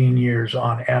 15 years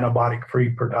on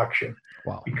antibiotic-free production.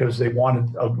 Wow. Because they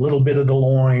wanted a little bit of the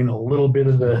loin, a little bit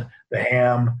of the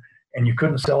ham, and you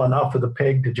couldn't sell enough of the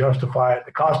pig to justify it.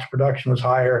 The cost of production was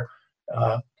higher,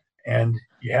 and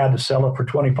you had to sell it for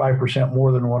 25%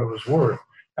 more than what it was worth.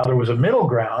 Now, there was a middle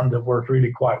ground that worked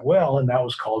really quite well, and that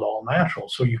was called all natural.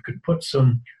 So you could put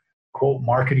some, quote,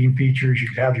 marketing features. You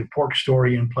could have your pork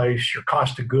story in place. Your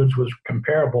cost of goods was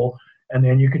comparable, and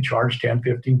then you could charge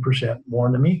 10-15% more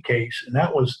in the meat case. And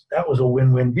that was a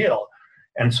win-win deal.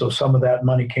 And so some of that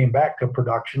money came back to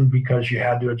production because you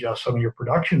had to adjust some of your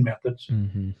production methods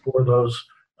for those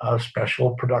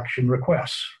special production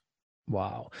requests.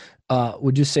 Wow.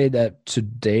 Would you say that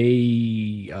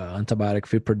today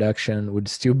antibiotic-free production would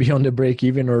still be on the break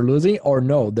even or losing, or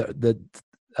no?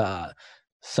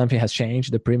 Something has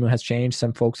changed. The premium has changed.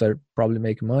 Some folks are probably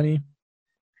making money.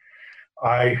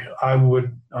 I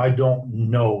don't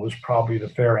know is probably the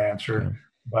fair answer,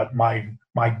 but my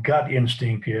gut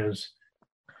instinct is,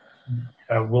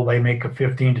 will they make a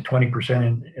 15 to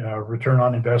 20% in return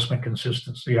on investment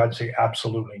consistency? I'd say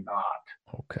absolutely not.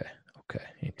 Okay.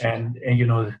 And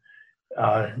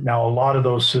now a lot of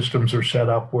those systems are set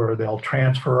up where they'll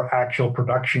transfer actual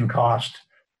production cost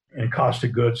and cost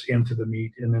of goods into the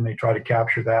meat, and then they try to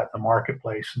capture that in the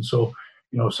marketplace. And so,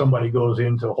 somebody goes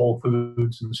into Whole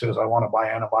Foods and says, I want to buy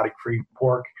antibiotic-free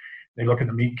pork. They look at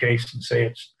the meat case and say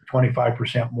it's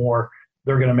 25% more.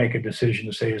 They're going to make a decision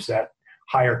to say, is that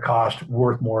higher cost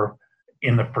worth more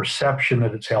in the perception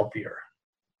that it's healthier?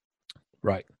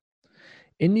 Right.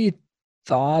 Any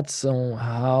thoughts on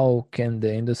how can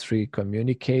the industry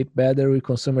communicate better with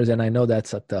consumers? And I know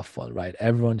that's a tough one, right?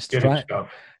 Everyone's trying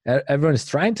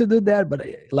to do that, but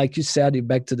like you said,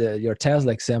 back to your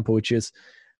Tesla example, which is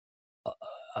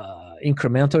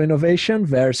incremental innovation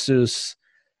versus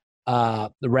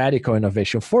radical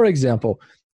innovation. For example,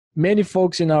 many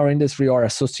folks in our industry or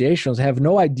associations have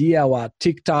no idea what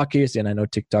TikTok is, and I know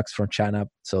TikTok's from China,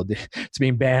 so it's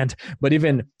being banned, but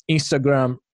even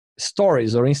Instagram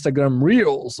stories or Instagram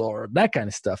reels or that kind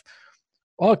of stuff.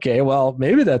 Okay, well,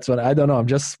 maybe that's what, I don't know. I'm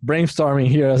just brainstorming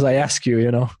here as I ask you,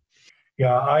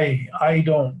 Yeah, I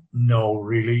don't know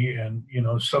really. And,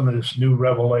 some of this new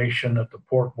revelation that the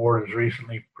Pork Board has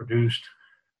recently produced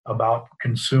about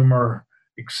consumer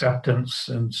acceptance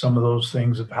and some of those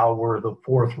things of how we're the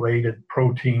fourth rated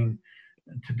protein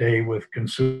today with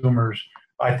consumers,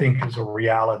 I think is a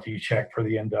reality check for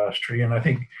the industry. And I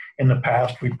think in the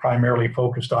past, we primarily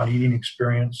focused on eating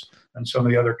experience, and some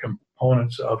of the other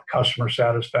components of customer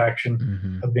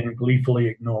satisfaction have been gleefully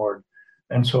ignored.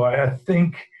 And so I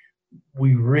think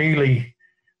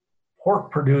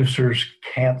pork producers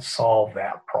can't solve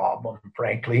that problem,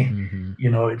 frankly.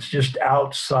 It's just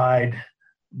outside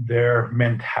their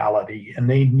mentality, and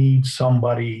they need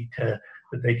somebody that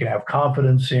they can have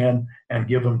confidence in and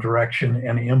give them direction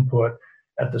and input.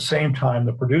 At the same time,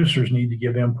 the producers need to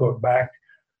give input back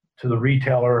to the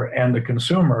retailer and the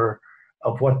consumer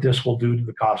of what this will do to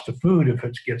the cost of food if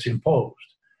it gets imposed.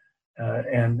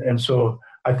 And so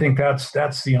I think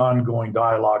that's the ongoing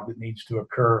dialogue that needs to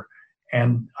occur.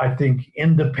 And I think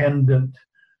independent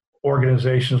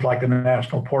organizations like the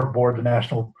National Pork Board,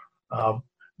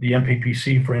 the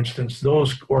NPPC, for instance,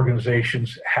 those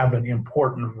organizations have an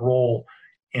important role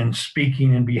in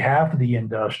speaking in behalf of the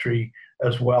industry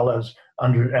as well as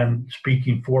and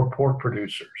speaking for pork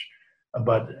producers.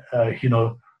 But,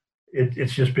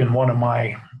 it's just been one of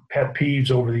my pet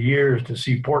peeves over the years to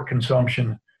see pork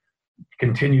consumption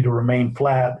continue to remain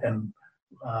flat and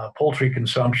poultry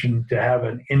consumption to have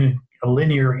a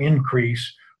linear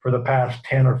increase for the past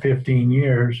 10 or 15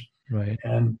 years. Right.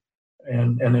 And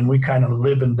then we kind of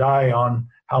live and die on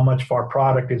how much of our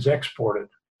product is exported.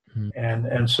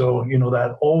 And so,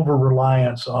 that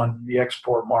over-reliance on the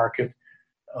export market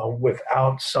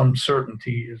without some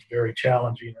certainty is very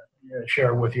challenging. I'll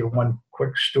share with you one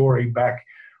quick story. Back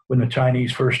when the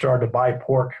Chinese first started to buy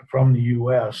pork from the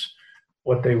U.S.,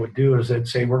 what they would do is they'd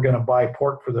say, we're going to buy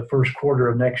pork for the first quarter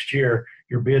of next year.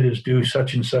 Your bid is due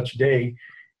such and such day.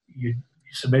 You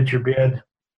submit your bid,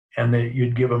 and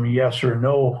you'd give them a yes or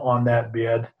no on that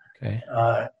bid. Okay.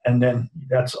 And then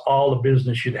that's all the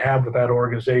business you'd have with that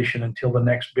organization until the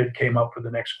next bid came up for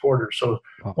the next quarter. So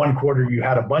one quarter you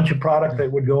had a bunch of product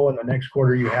that would go, and the next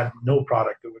quarter you had no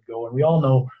product that would go. And we all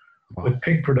know with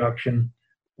pig production,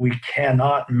 we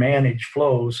cannot manage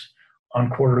flows on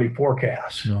quarterly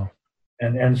forecasts. No.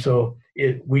 And so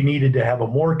we needed to have a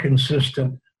more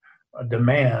consistent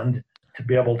demand to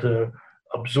be able to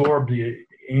absorb the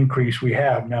increase we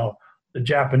have. Now, the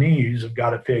Japanese have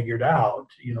got it figured out.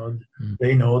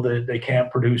 They know that they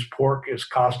can't produce pork as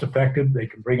cost effective. They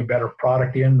can bring a better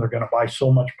product in. They're going to buy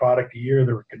so much product a year.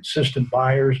 They're consistent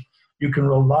buyers. You can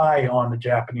rely on the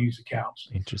Japanese accounts.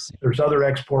 Interesting. There's other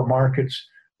export markets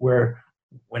where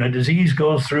when a disease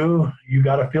goes through, you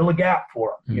got to fill a gap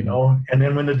for them, and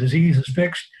then when the disease is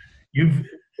fixed, you've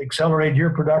accelerated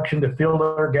your production to fill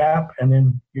their gap, and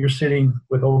then you're sitting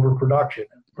with overproduction.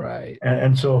 Right.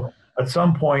 And so at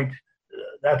some point,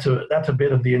 that's a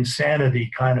bit of the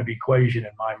insanity kind of equation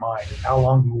in my mind. And how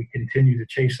long do we continue to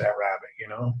chase that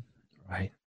rabbit,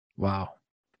 Right. Wow.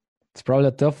 It's probably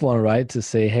a tough one, right? To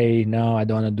say, hey, no, I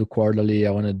don't want to do quarterly.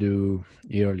 I want to do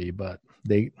yearly. But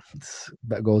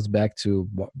that goes back to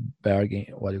bargain.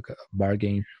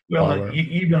 Bargain? Well,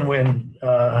 even when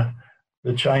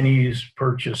the Chinese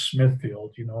purchased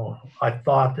Smithfield, I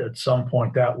thought at some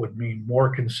point that would mean more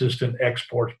consistent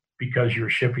exports because you're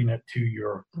shipping it to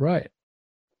your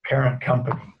parent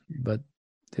company. But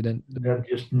didn't. That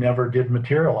just never did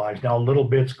materialize. Now a little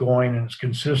bit's going and it's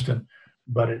consistent,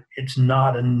 but it's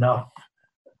not enough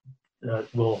that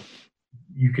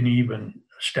you can even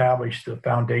establish the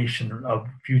foundation of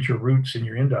future roots in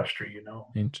your industry,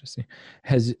 Interesting.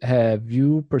 Have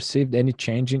you perceived any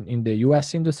change in the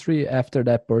U.S. industry after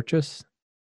that purchase?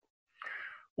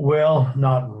 Well,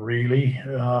 not really.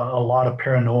 A lot of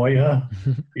paranoia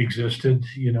existed.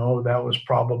 That was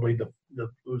probably the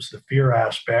fear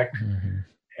aspect,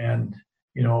 and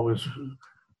it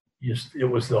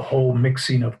was the whole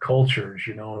mixing of cultures.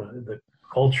 The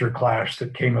culture clash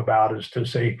that came about is to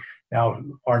say, now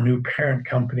our new parent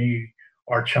company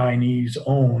are Chinese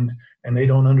owned, and they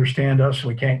don't understand us, and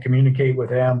we can't communicate with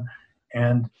them,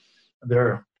 and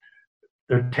their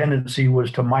tendency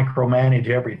was to micromanage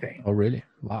everything. Oh, really?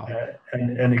 Wow.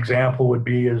 And an example would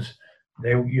be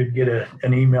you'd get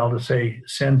an email to say,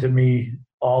 send to me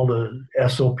all the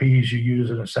SOPs you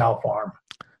use in a sow farm.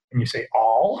 And you say,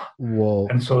 all? Whoa.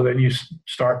 And so then you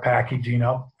start packaging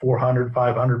up 400,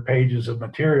 500 pages of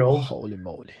materials. Holy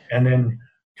moly. And then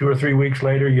 2 or 3 weeks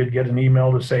later, you'd get an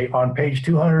email to say, on page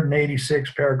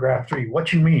 286, paragraph 3,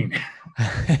 what you mean?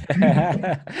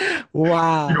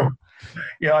 Wow.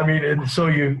 Yeah, and so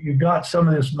you got some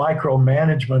of this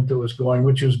micromanagement that was going,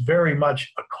 which is very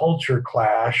much a culture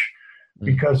clash,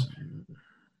 because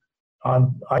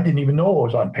I didn't even know it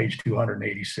was on page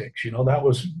 286. That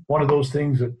was one of those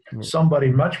things that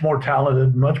somebody much more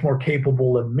talented, much more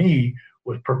capable than me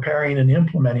was preparing and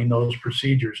implementing those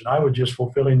procedures. And I was just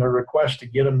fulfilling their request to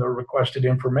get them the requested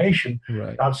information,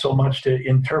 not so much to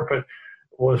interpret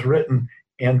what was written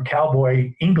in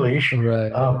cowboy English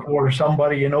for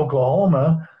somebody in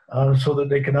Oklahoma so that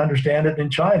they can understand it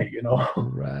in China,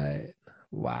 Right.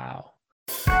 Wow.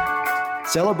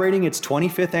 Celebrating its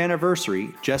 25th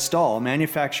anniversary, Gestal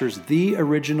manufactures the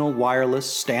original wireless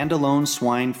standalone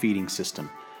swine feeding system,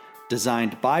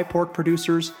 designed by pork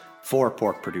producers for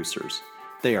pork producers.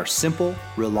 They are simple,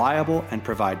 reliable, and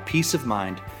provide peace of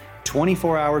mind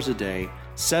 24 hours a day,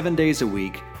 7 days a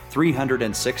week,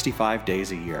 365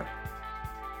 days a year.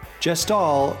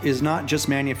 Gestal is not just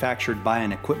manufactured by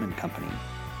an equipment company,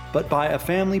 but by a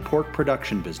family pork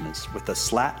production business with a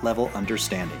slat-level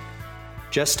understanding.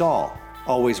 Gestal,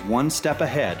 always one step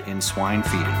ahead in swine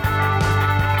feeding.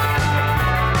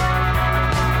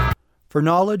 For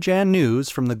knowledge and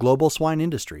news from the global swine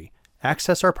industry,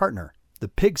 access our partner,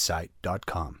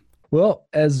 thepigsite.com. Well,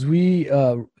 as we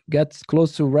get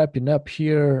close to wrapping up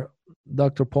here,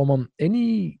 Dr. Pollman,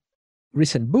 any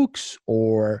recent books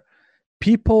or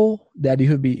people that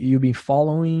you've been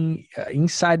following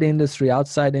inside the industry,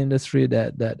 outside the industry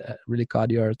that really caught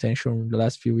your attention in the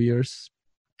last few years?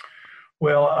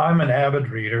 Well, I'm an avid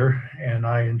reader, and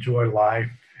I enjoy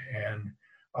life, and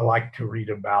I like to read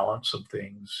a balance of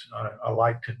things. I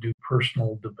like to do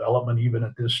personal development even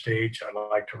at this stage. I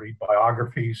like to read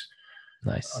biographies.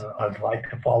 Nice. I'd like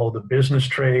to follow the business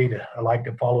trade. I like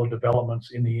to follow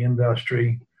developments in the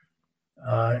industry.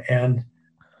 And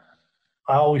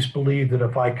I always believe that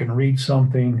if I can read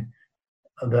something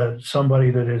that somebody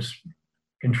that has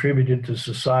contributed to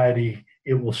society,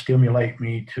 it will stimulate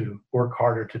me to work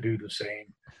harder to do the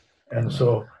same. And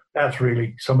so that's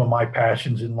really some of my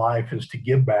passions in life, is to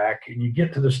give back. And you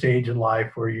get to the stage in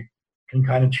life where you can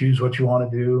kind of choose what you want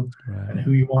to do and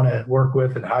who you want to work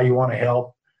with and how you want to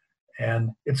help.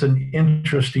 And it's an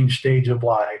interesting stage of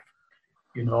life,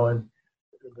 you know, and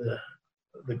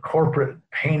the corporate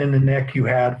pain in the neck you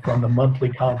had from the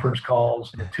monthly conference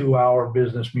calls and the 2-hour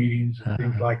business meetings and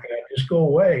things like that just go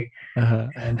away.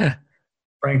 And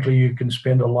frankly, you can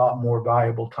spend a lot more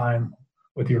valuable time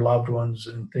with your loved ones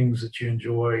and things that you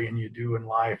enjoy and you do in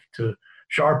life to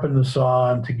sharpen the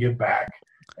saw and to give back.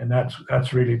 And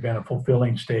that's really been a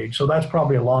fulfilling stage. So that's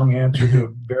probably a long answer to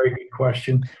a very good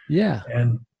question. Yeah.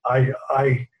 And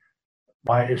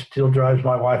it still drives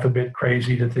my wife a bit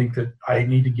crazy to think that I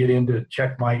need to get in to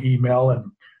check my email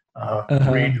and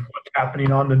read what's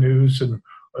happening on the news and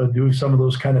do some of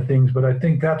those kind of things. But I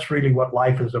think that's really what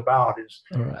life is about, is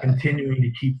continuing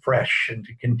to keep fresh and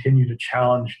to continue to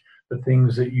challenge the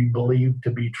things that you believe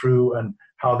to be true and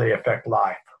how they affect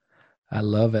life. I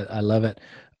love it. I love it.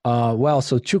 Well,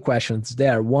 so 2 questions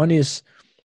there. One is,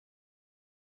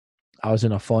 I was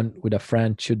on a phone with a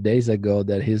friend 2 days ago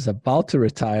that he's about to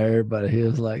retire, but he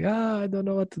was like, I don't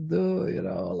know what to do. You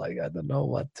know, like, I don't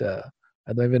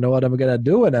even know what I'm going to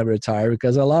do when I retire,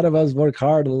 because a lot of us work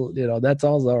hard, you know, that's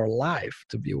also our life,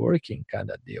 to be working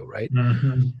kind of deal, right?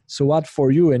 Mm-hmm. So what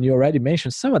for you, and you already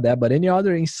mentioned some of that, but any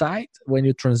other insight when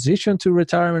you transition to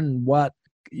retirement, what,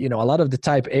 you know, a lot of the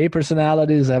type A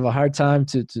personalities have a hard time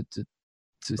to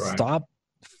stop,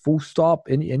 full stop.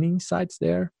 Any insights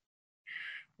there?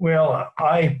 Well,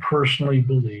 I personally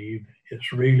believe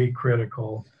it's really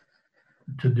critical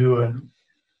to do an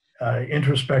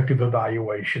introspective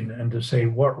evaluation and to say,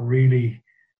 what really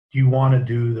do you want to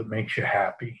do that makes you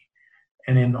happy?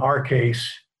 And in our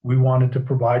case, we wanted to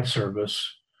provide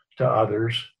service to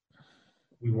others.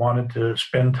 We wanted to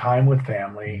spend time with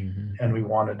family, and we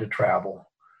wanted to travel.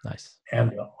 Nice.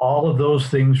 And all of those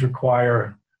things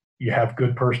require you have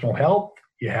good personal health,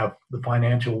 you have the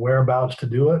financial whereabouts to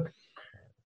do it,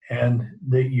 and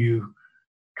that you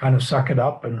kind of suck it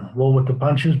up and roll with the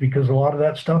punches, because a lot of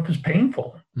that stuff is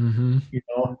painful. You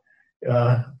know,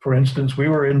 for instance, we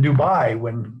were in Dubai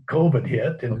when COVID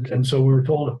hit, and so we were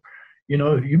told, you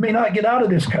know, you may not get out of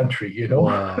this country, you know.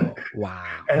 Wow.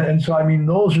 And so, I mean,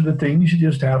 those are the things you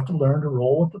just have to learn to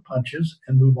roll with the punches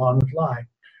and move on with life.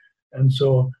 And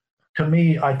so, to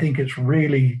me, I think it's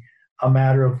really a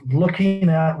matter of looking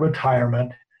at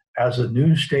retirement as a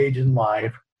new stage in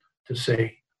life to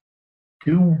say,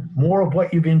 do more of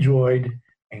what you've enjoyed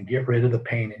and get rid of the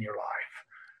pain in your life.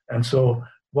 And so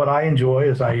what I enjoy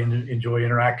is I enjoy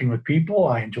interacting with people.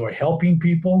 I enjoy helping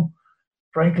people.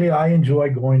 Frankly, I enjoy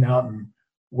going out and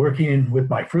working with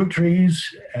my fruit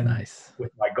trees and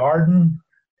with my garden.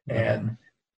 And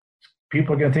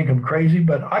people are going to think I'm crazy,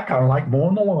 but I kind of like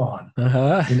mowing the lawn. You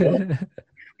know?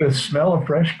 The smell of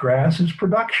fresh grass is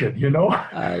production, you know?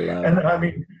 I love and it. I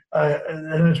mean,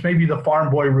 and it's maybe the farm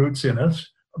boy roots in us,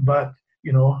 but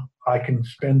you know, I can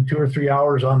spend 2 or 3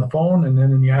 hours on the phone, and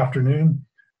then in the afternoon,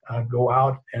 go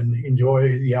out and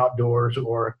enjoy the outdoors,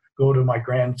 or go to my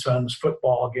grandson's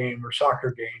football game or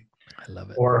soccer game. I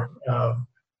love it. Or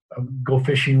go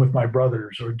fishing with my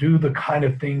brothers, or do the kind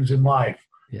of things in life.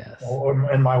 Yes.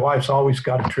 And my wife's always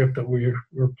got a trip that we're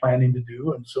planning to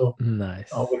do. And so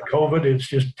with COVID, it's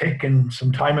just taken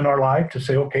some time in our life to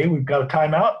say, okay, we've got a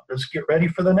timeout. Let's get ready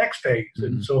for the next phase.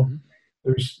 And so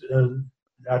there's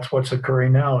that's what's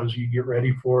occurring now, is you get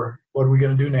ready for what are we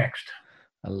going to do next.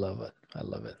 I love it. I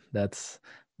love it.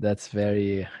 That's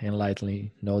very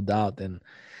enlightening, no doubt. And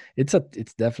it's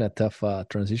definitely a tough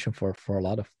transition for a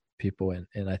lot of people.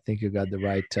 And I think you got the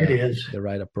right, the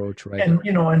right approach, right? And,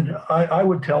 you know, and I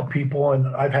would tell people,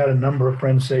 and I've had a number of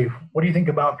friends say, what do you think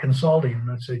about consulting? And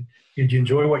I'd say, did you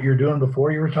enjoy what you're doing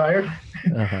before you retired?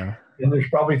 And there's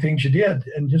probably things you did,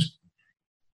 and just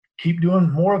keep doing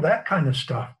more of that kind of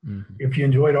stuff. If you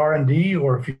enjoyed R&D,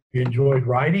 or if you enjoyed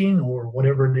writing, or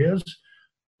whatever it is,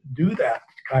 do that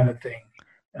kind of thing.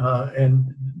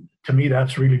 And to me,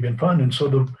 that's really been fun. And so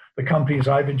the companies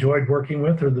I've enjoyed working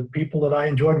with are the people that I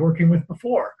enjoyed working with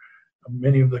before.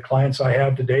 Many of the clients I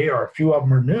have today a few of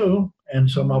them are new, and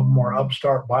some of them are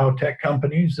upstart biotech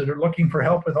companies that are looking for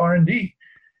help with R&D.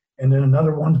 And then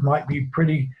another ones might be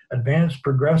pretty advanced,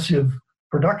 progressive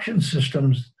production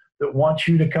systems that want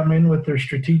you to come in with their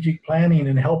strategic planning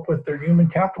and help with their human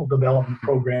capital development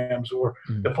programs, or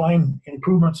define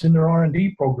improvements in their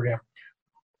R&D program,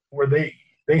 where they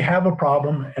have a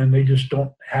problem and they just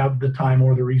don't have the time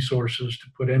or the resources to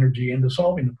put energy into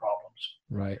solving the problems.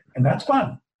 Right. And that's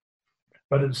fun.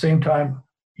 But at the same time,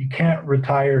 you can't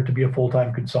retire to be a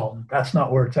full-time consultant. That's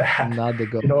not where it's at. Not the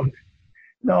goal. You know,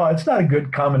 no, it's not a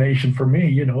good combination for me,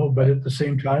 you know, but at the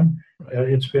same time,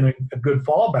 it's been a good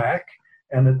fallback.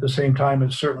 And at the same time,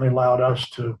 it's certainly allowed us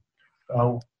to,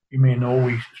 you may know,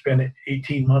 we spent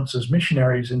 18 months as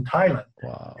missionaries in Thailand.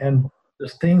 Wow. And the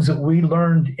things that we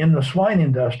learned in the swine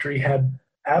industry had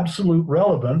absolute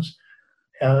relevance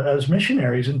as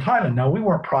missionaries in Thailand. Now, we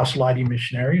weren't proselyting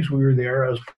missionaries. We were there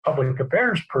as public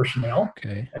affairs personnel.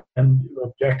 Okay. And the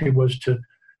objective was to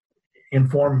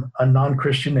inform a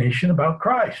non-Christian nation about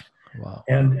Christ. Wow.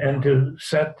 And to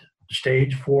set the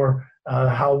stage for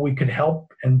how we could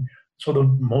help. And so the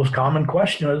most common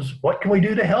question is, what can we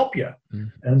do to help you?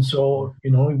 And so,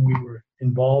 you know, we were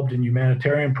involved in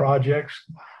humanitarian projects,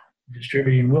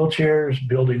 distributing wheelchairs,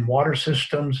 building water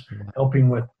systems, helping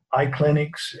with eye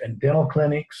clinics and dental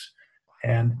clinics,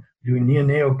 and doing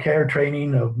neonatal care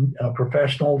training of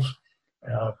professionals,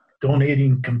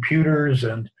 donating computers,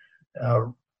 and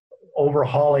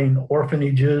overhauling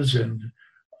orphanages, and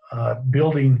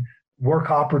building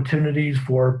work opportunities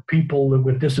for people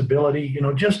with disability, you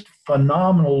know, just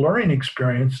phenomenal learning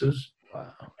experiences.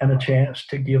 Wow. And a chance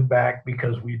to give back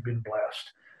because we've been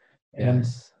blessed.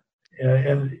 Yes.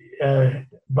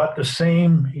 But the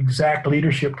same exact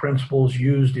leadership principles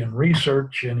used in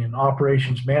research and in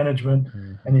operations management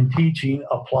and in teaching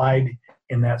applied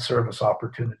in that service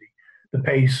opportunity. The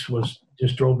pace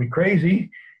just drove me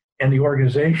crazy, and the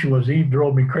organization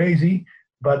drove me crazy,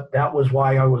 but that was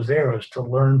why I was there, is to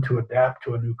learn to adapt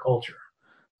to a new culture.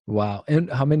 Wow. And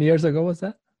how many years ago was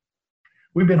that?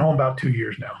 We've been home about 2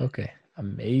 years now. Okay.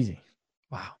 Amazing.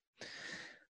 Wow.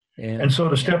 And so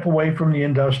to step away from the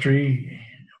industry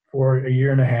for a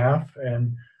year and a half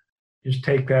and just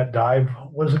take that dive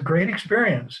was a great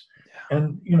experience. Yeah.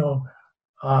 And, you know,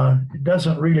 it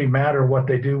doesn't really matter what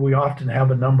they do. We often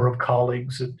have a number of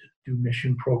colleagues that do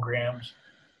mission programs,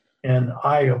 and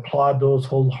I applaud those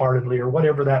wholeheartedly, or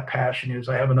whatever that passion is.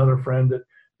 I have another friend that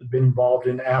has been involved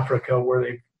in Africa, where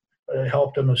they've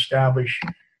helped them establish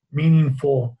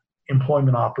meaningful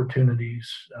employment opportunities,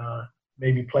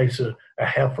 maybe place a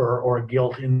heifer or a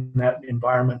gilt in that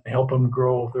environment and help them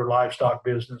grow their livestock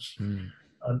business.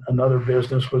 Another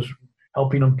business was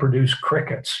helping them produce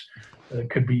crickets that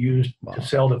could be used to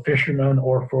sell to fishermen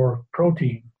or for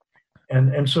protein.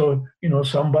 And so, you know,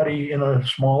 somebody in a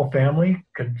small family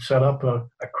could set up a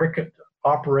cricket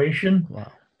operation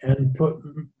and put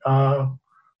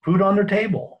food on their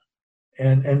table.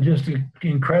 And just an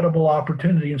incredible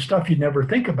opportunity and stuff you'd never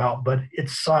think about, but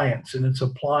it's science, and it's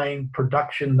applying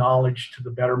production knowledge to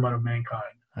the betterment of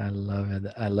mankind. I love it.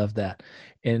 I love that.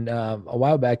 And a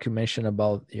while back, you mentioned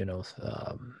about, you know,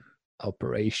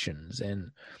 operations,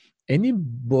 and any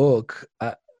book.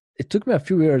 It took me a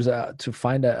few years to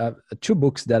find two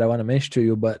books that I want to mention to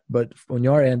you, but on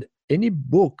your end, any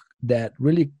book that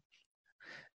really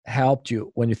helped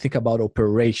you when you think about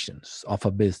operations of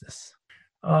a business?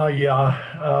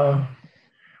 I've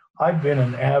been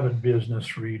an avid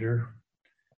business reader,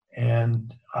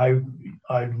 and I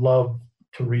love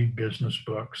to read business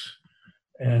books.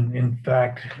 And in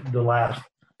fact, the last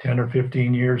 10 or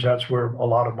 15 years, that's where a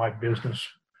lot of my business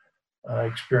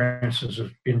experiences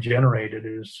have been generated,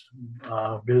 is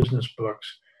business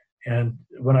books. And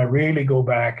when I really go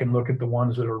back and look at the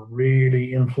ones that are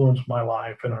really influenced my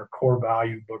life and are core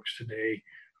value books today,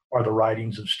 are the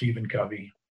writings of Stephen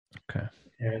Covey. Okay.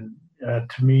 And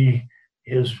to me,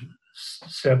 his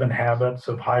 7 Habits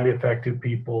of Highly Effective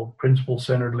People,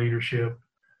 Principle-Centered Leadership,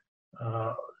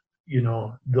 you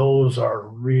know, those are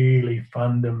really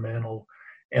fundamental.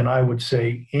 And I would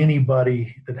say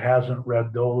anybody that hasn't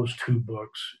read those 2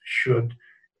 books should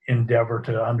endeavor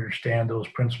to understand those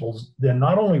principles, then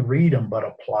not only read them, but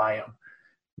apply them.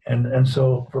 And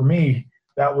so for me,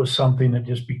 that was something that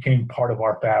just became part of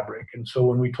our fabric. And so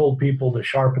when we told people to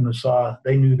sharpen the saw,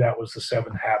 they knew that was the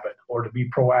 7th habit, or to be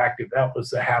proactive, that was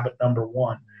the habit number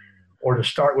 1, or to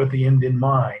start with the end in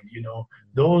mind. You know,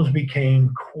 those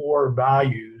became core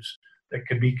values that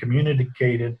could be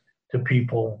communicated to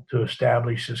people to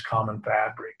establish this common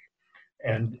fabric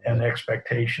and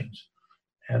expectations.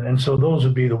 And so those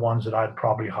would be the ones that I'd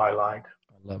probably highlight.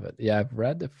 I love it. Yeah, I've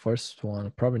read the first one. I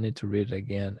probably need to read it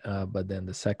again, but then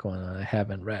the second one, I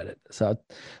haven't read it. So I'll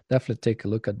definitely take a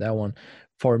look at that one.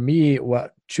 For me,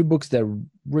 2 books that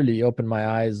really opened my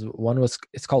eyes. One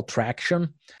it's called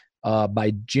Traction.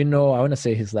 by Gino. I want to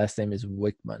say his last name is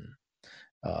Wickman.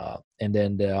 And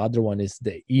then the other one is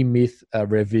the E-Myth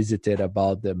Revisited,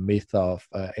 about the myth of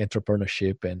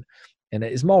entrepreneurship and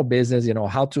a small business,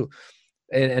 how to,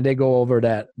 and they go over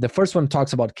that. The first one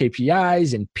talks about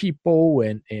KPIs and people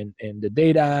and the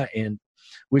data and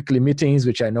weekly meetings,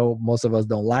 which I know most of us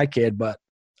don't like it, but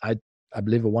I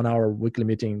believe a 1 hour weekly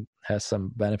meeting has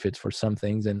some benefits for some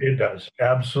things. And it does.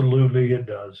 Absolutely, it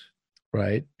does.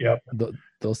 Right. Yep.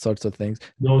 Those sorts of things.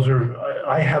 Those are,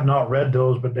 I have not read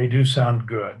those, but they do sound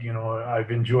good. I've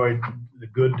enjoyed the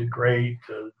good to great,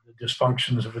 the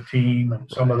dysfunctions of a team, and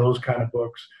some of those kind of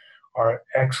books are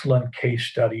excellent case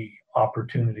study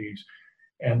opportunities.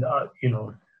 And,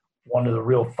 one of the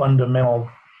real fundamental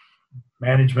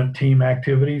management team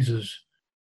activities is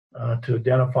to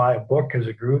identify a book as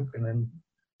a group and then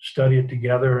study it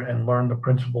together and learn the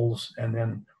principles and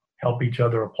then help each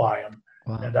other apply them.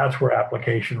 Wow. And that's where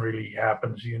application really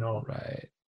happens, Right.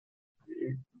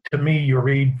 To me, you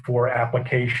read for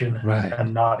application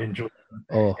and not enjoyment.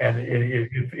 Oh. And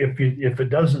if it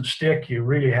doesn't stick, you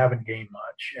really haven't gained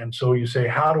much. And so you say,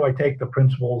 how do I take the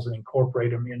principles and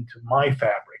incorporate them into my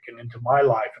fabric and into my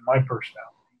life and my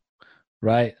personality?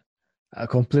 Right. I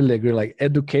completely agree. Like,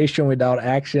 education without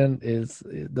action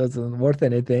it doesn't worth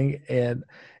anything. And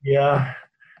yeah.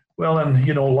 Well, and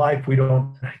life, we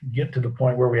don't get to the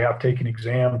point where we have to take an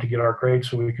exam to get our grade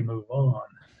so we can move on.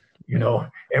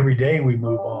 Every day we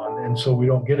move on. And so we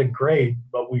don't get a grade,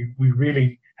 but we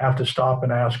really have to stop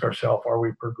and ask ourselves, are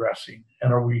we progressing?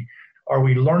 And are we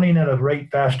learning at a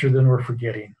rate faster than we're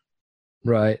forgetting?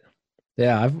 Right.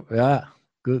 Yeah.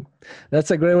 Good. That's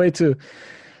a great way to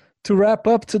wrap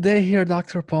up today here,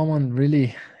 Dr. Pollman.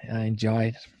 Really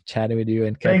enjoyed chatting with you.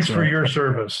 And thanks for your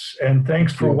service, and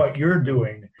thanks for what you're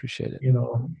doing. Appreciate it.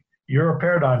 You're a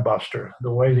paradigm buster,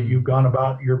 the way that you've gone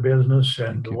about your business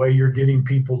and the way you're getting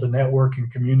people to network and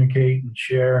communicate and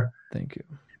share. Thank you.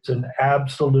 It's an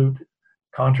absolute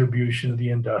contribution to the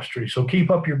industry. So keep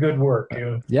up your good work.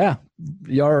 Yeah.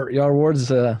 Your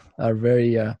words are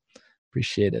very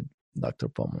appreciated, Dr.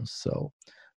 Pollman. So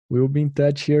we will be in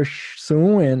touch here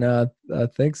soon. And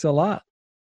thanks a lot.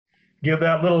 Give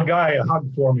that little guy a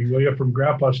hug for me, will you, from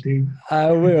Grandpa Steve? I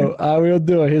will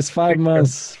do it. He's 5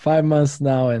 months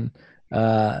now. And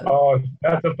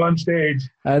that's a fun stage.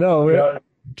 I know. We're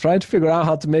trying to figure out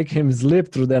how to make him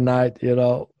sleep through the night,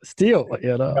 still, But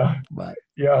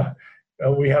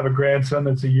we have a grandson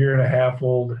that's 1.5 years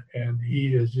old, and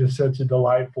he is just such a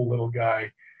delightful little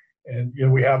guy. And,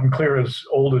 we have him clear as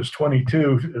old as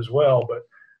 22 as well. But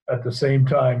at the same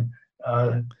time,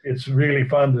 it's really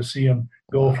fun to see him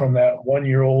go from that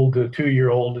 1-year-old to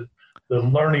 2-year-old. The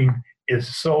learning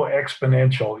is so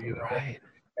exponential, Right.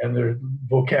 And their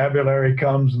vocabulary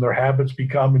comes and their habits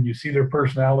become, and you see their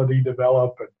personality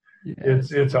develop.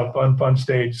 And it's a fun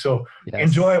stage. So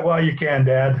enjoy it while you can,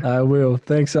 Dad. I will.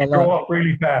 Thanks a lot. Grow up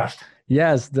really fast.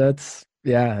 Yes, it's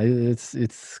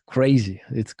crazy.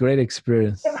 It's great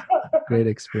experience. Great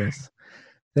experience.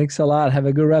 Thanks a lot. Have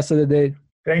a good rest of the day.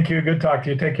 Thank you. Good talk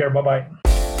to you. Take care. Bye-bye.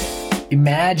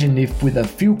 Imagine if with a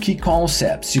few key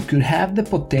concepts you could have the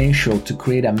potential to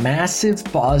create a massive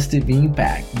positive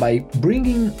impact by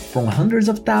bringing from hundreds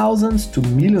of thousands to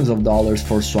millions of dollars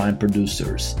for swine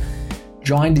producers.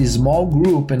 Join this small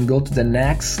group and go to the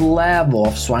next level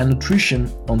of swine nutrition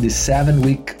on this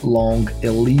 7-week-long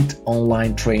elite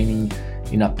online training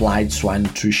in applied swine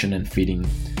nutrition and feeding.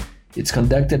 It's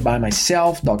conducted by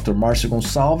myself, Dr. Marcio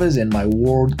Gonçalves, and my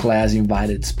world-class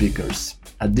invited speakers.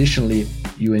 Additionally,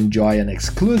 you enjoy an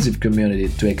exclusive community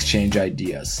to exchange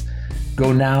ideas.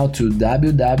 Go now to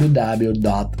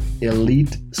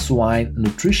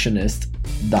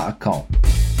www.eliteswinenutritionist.com.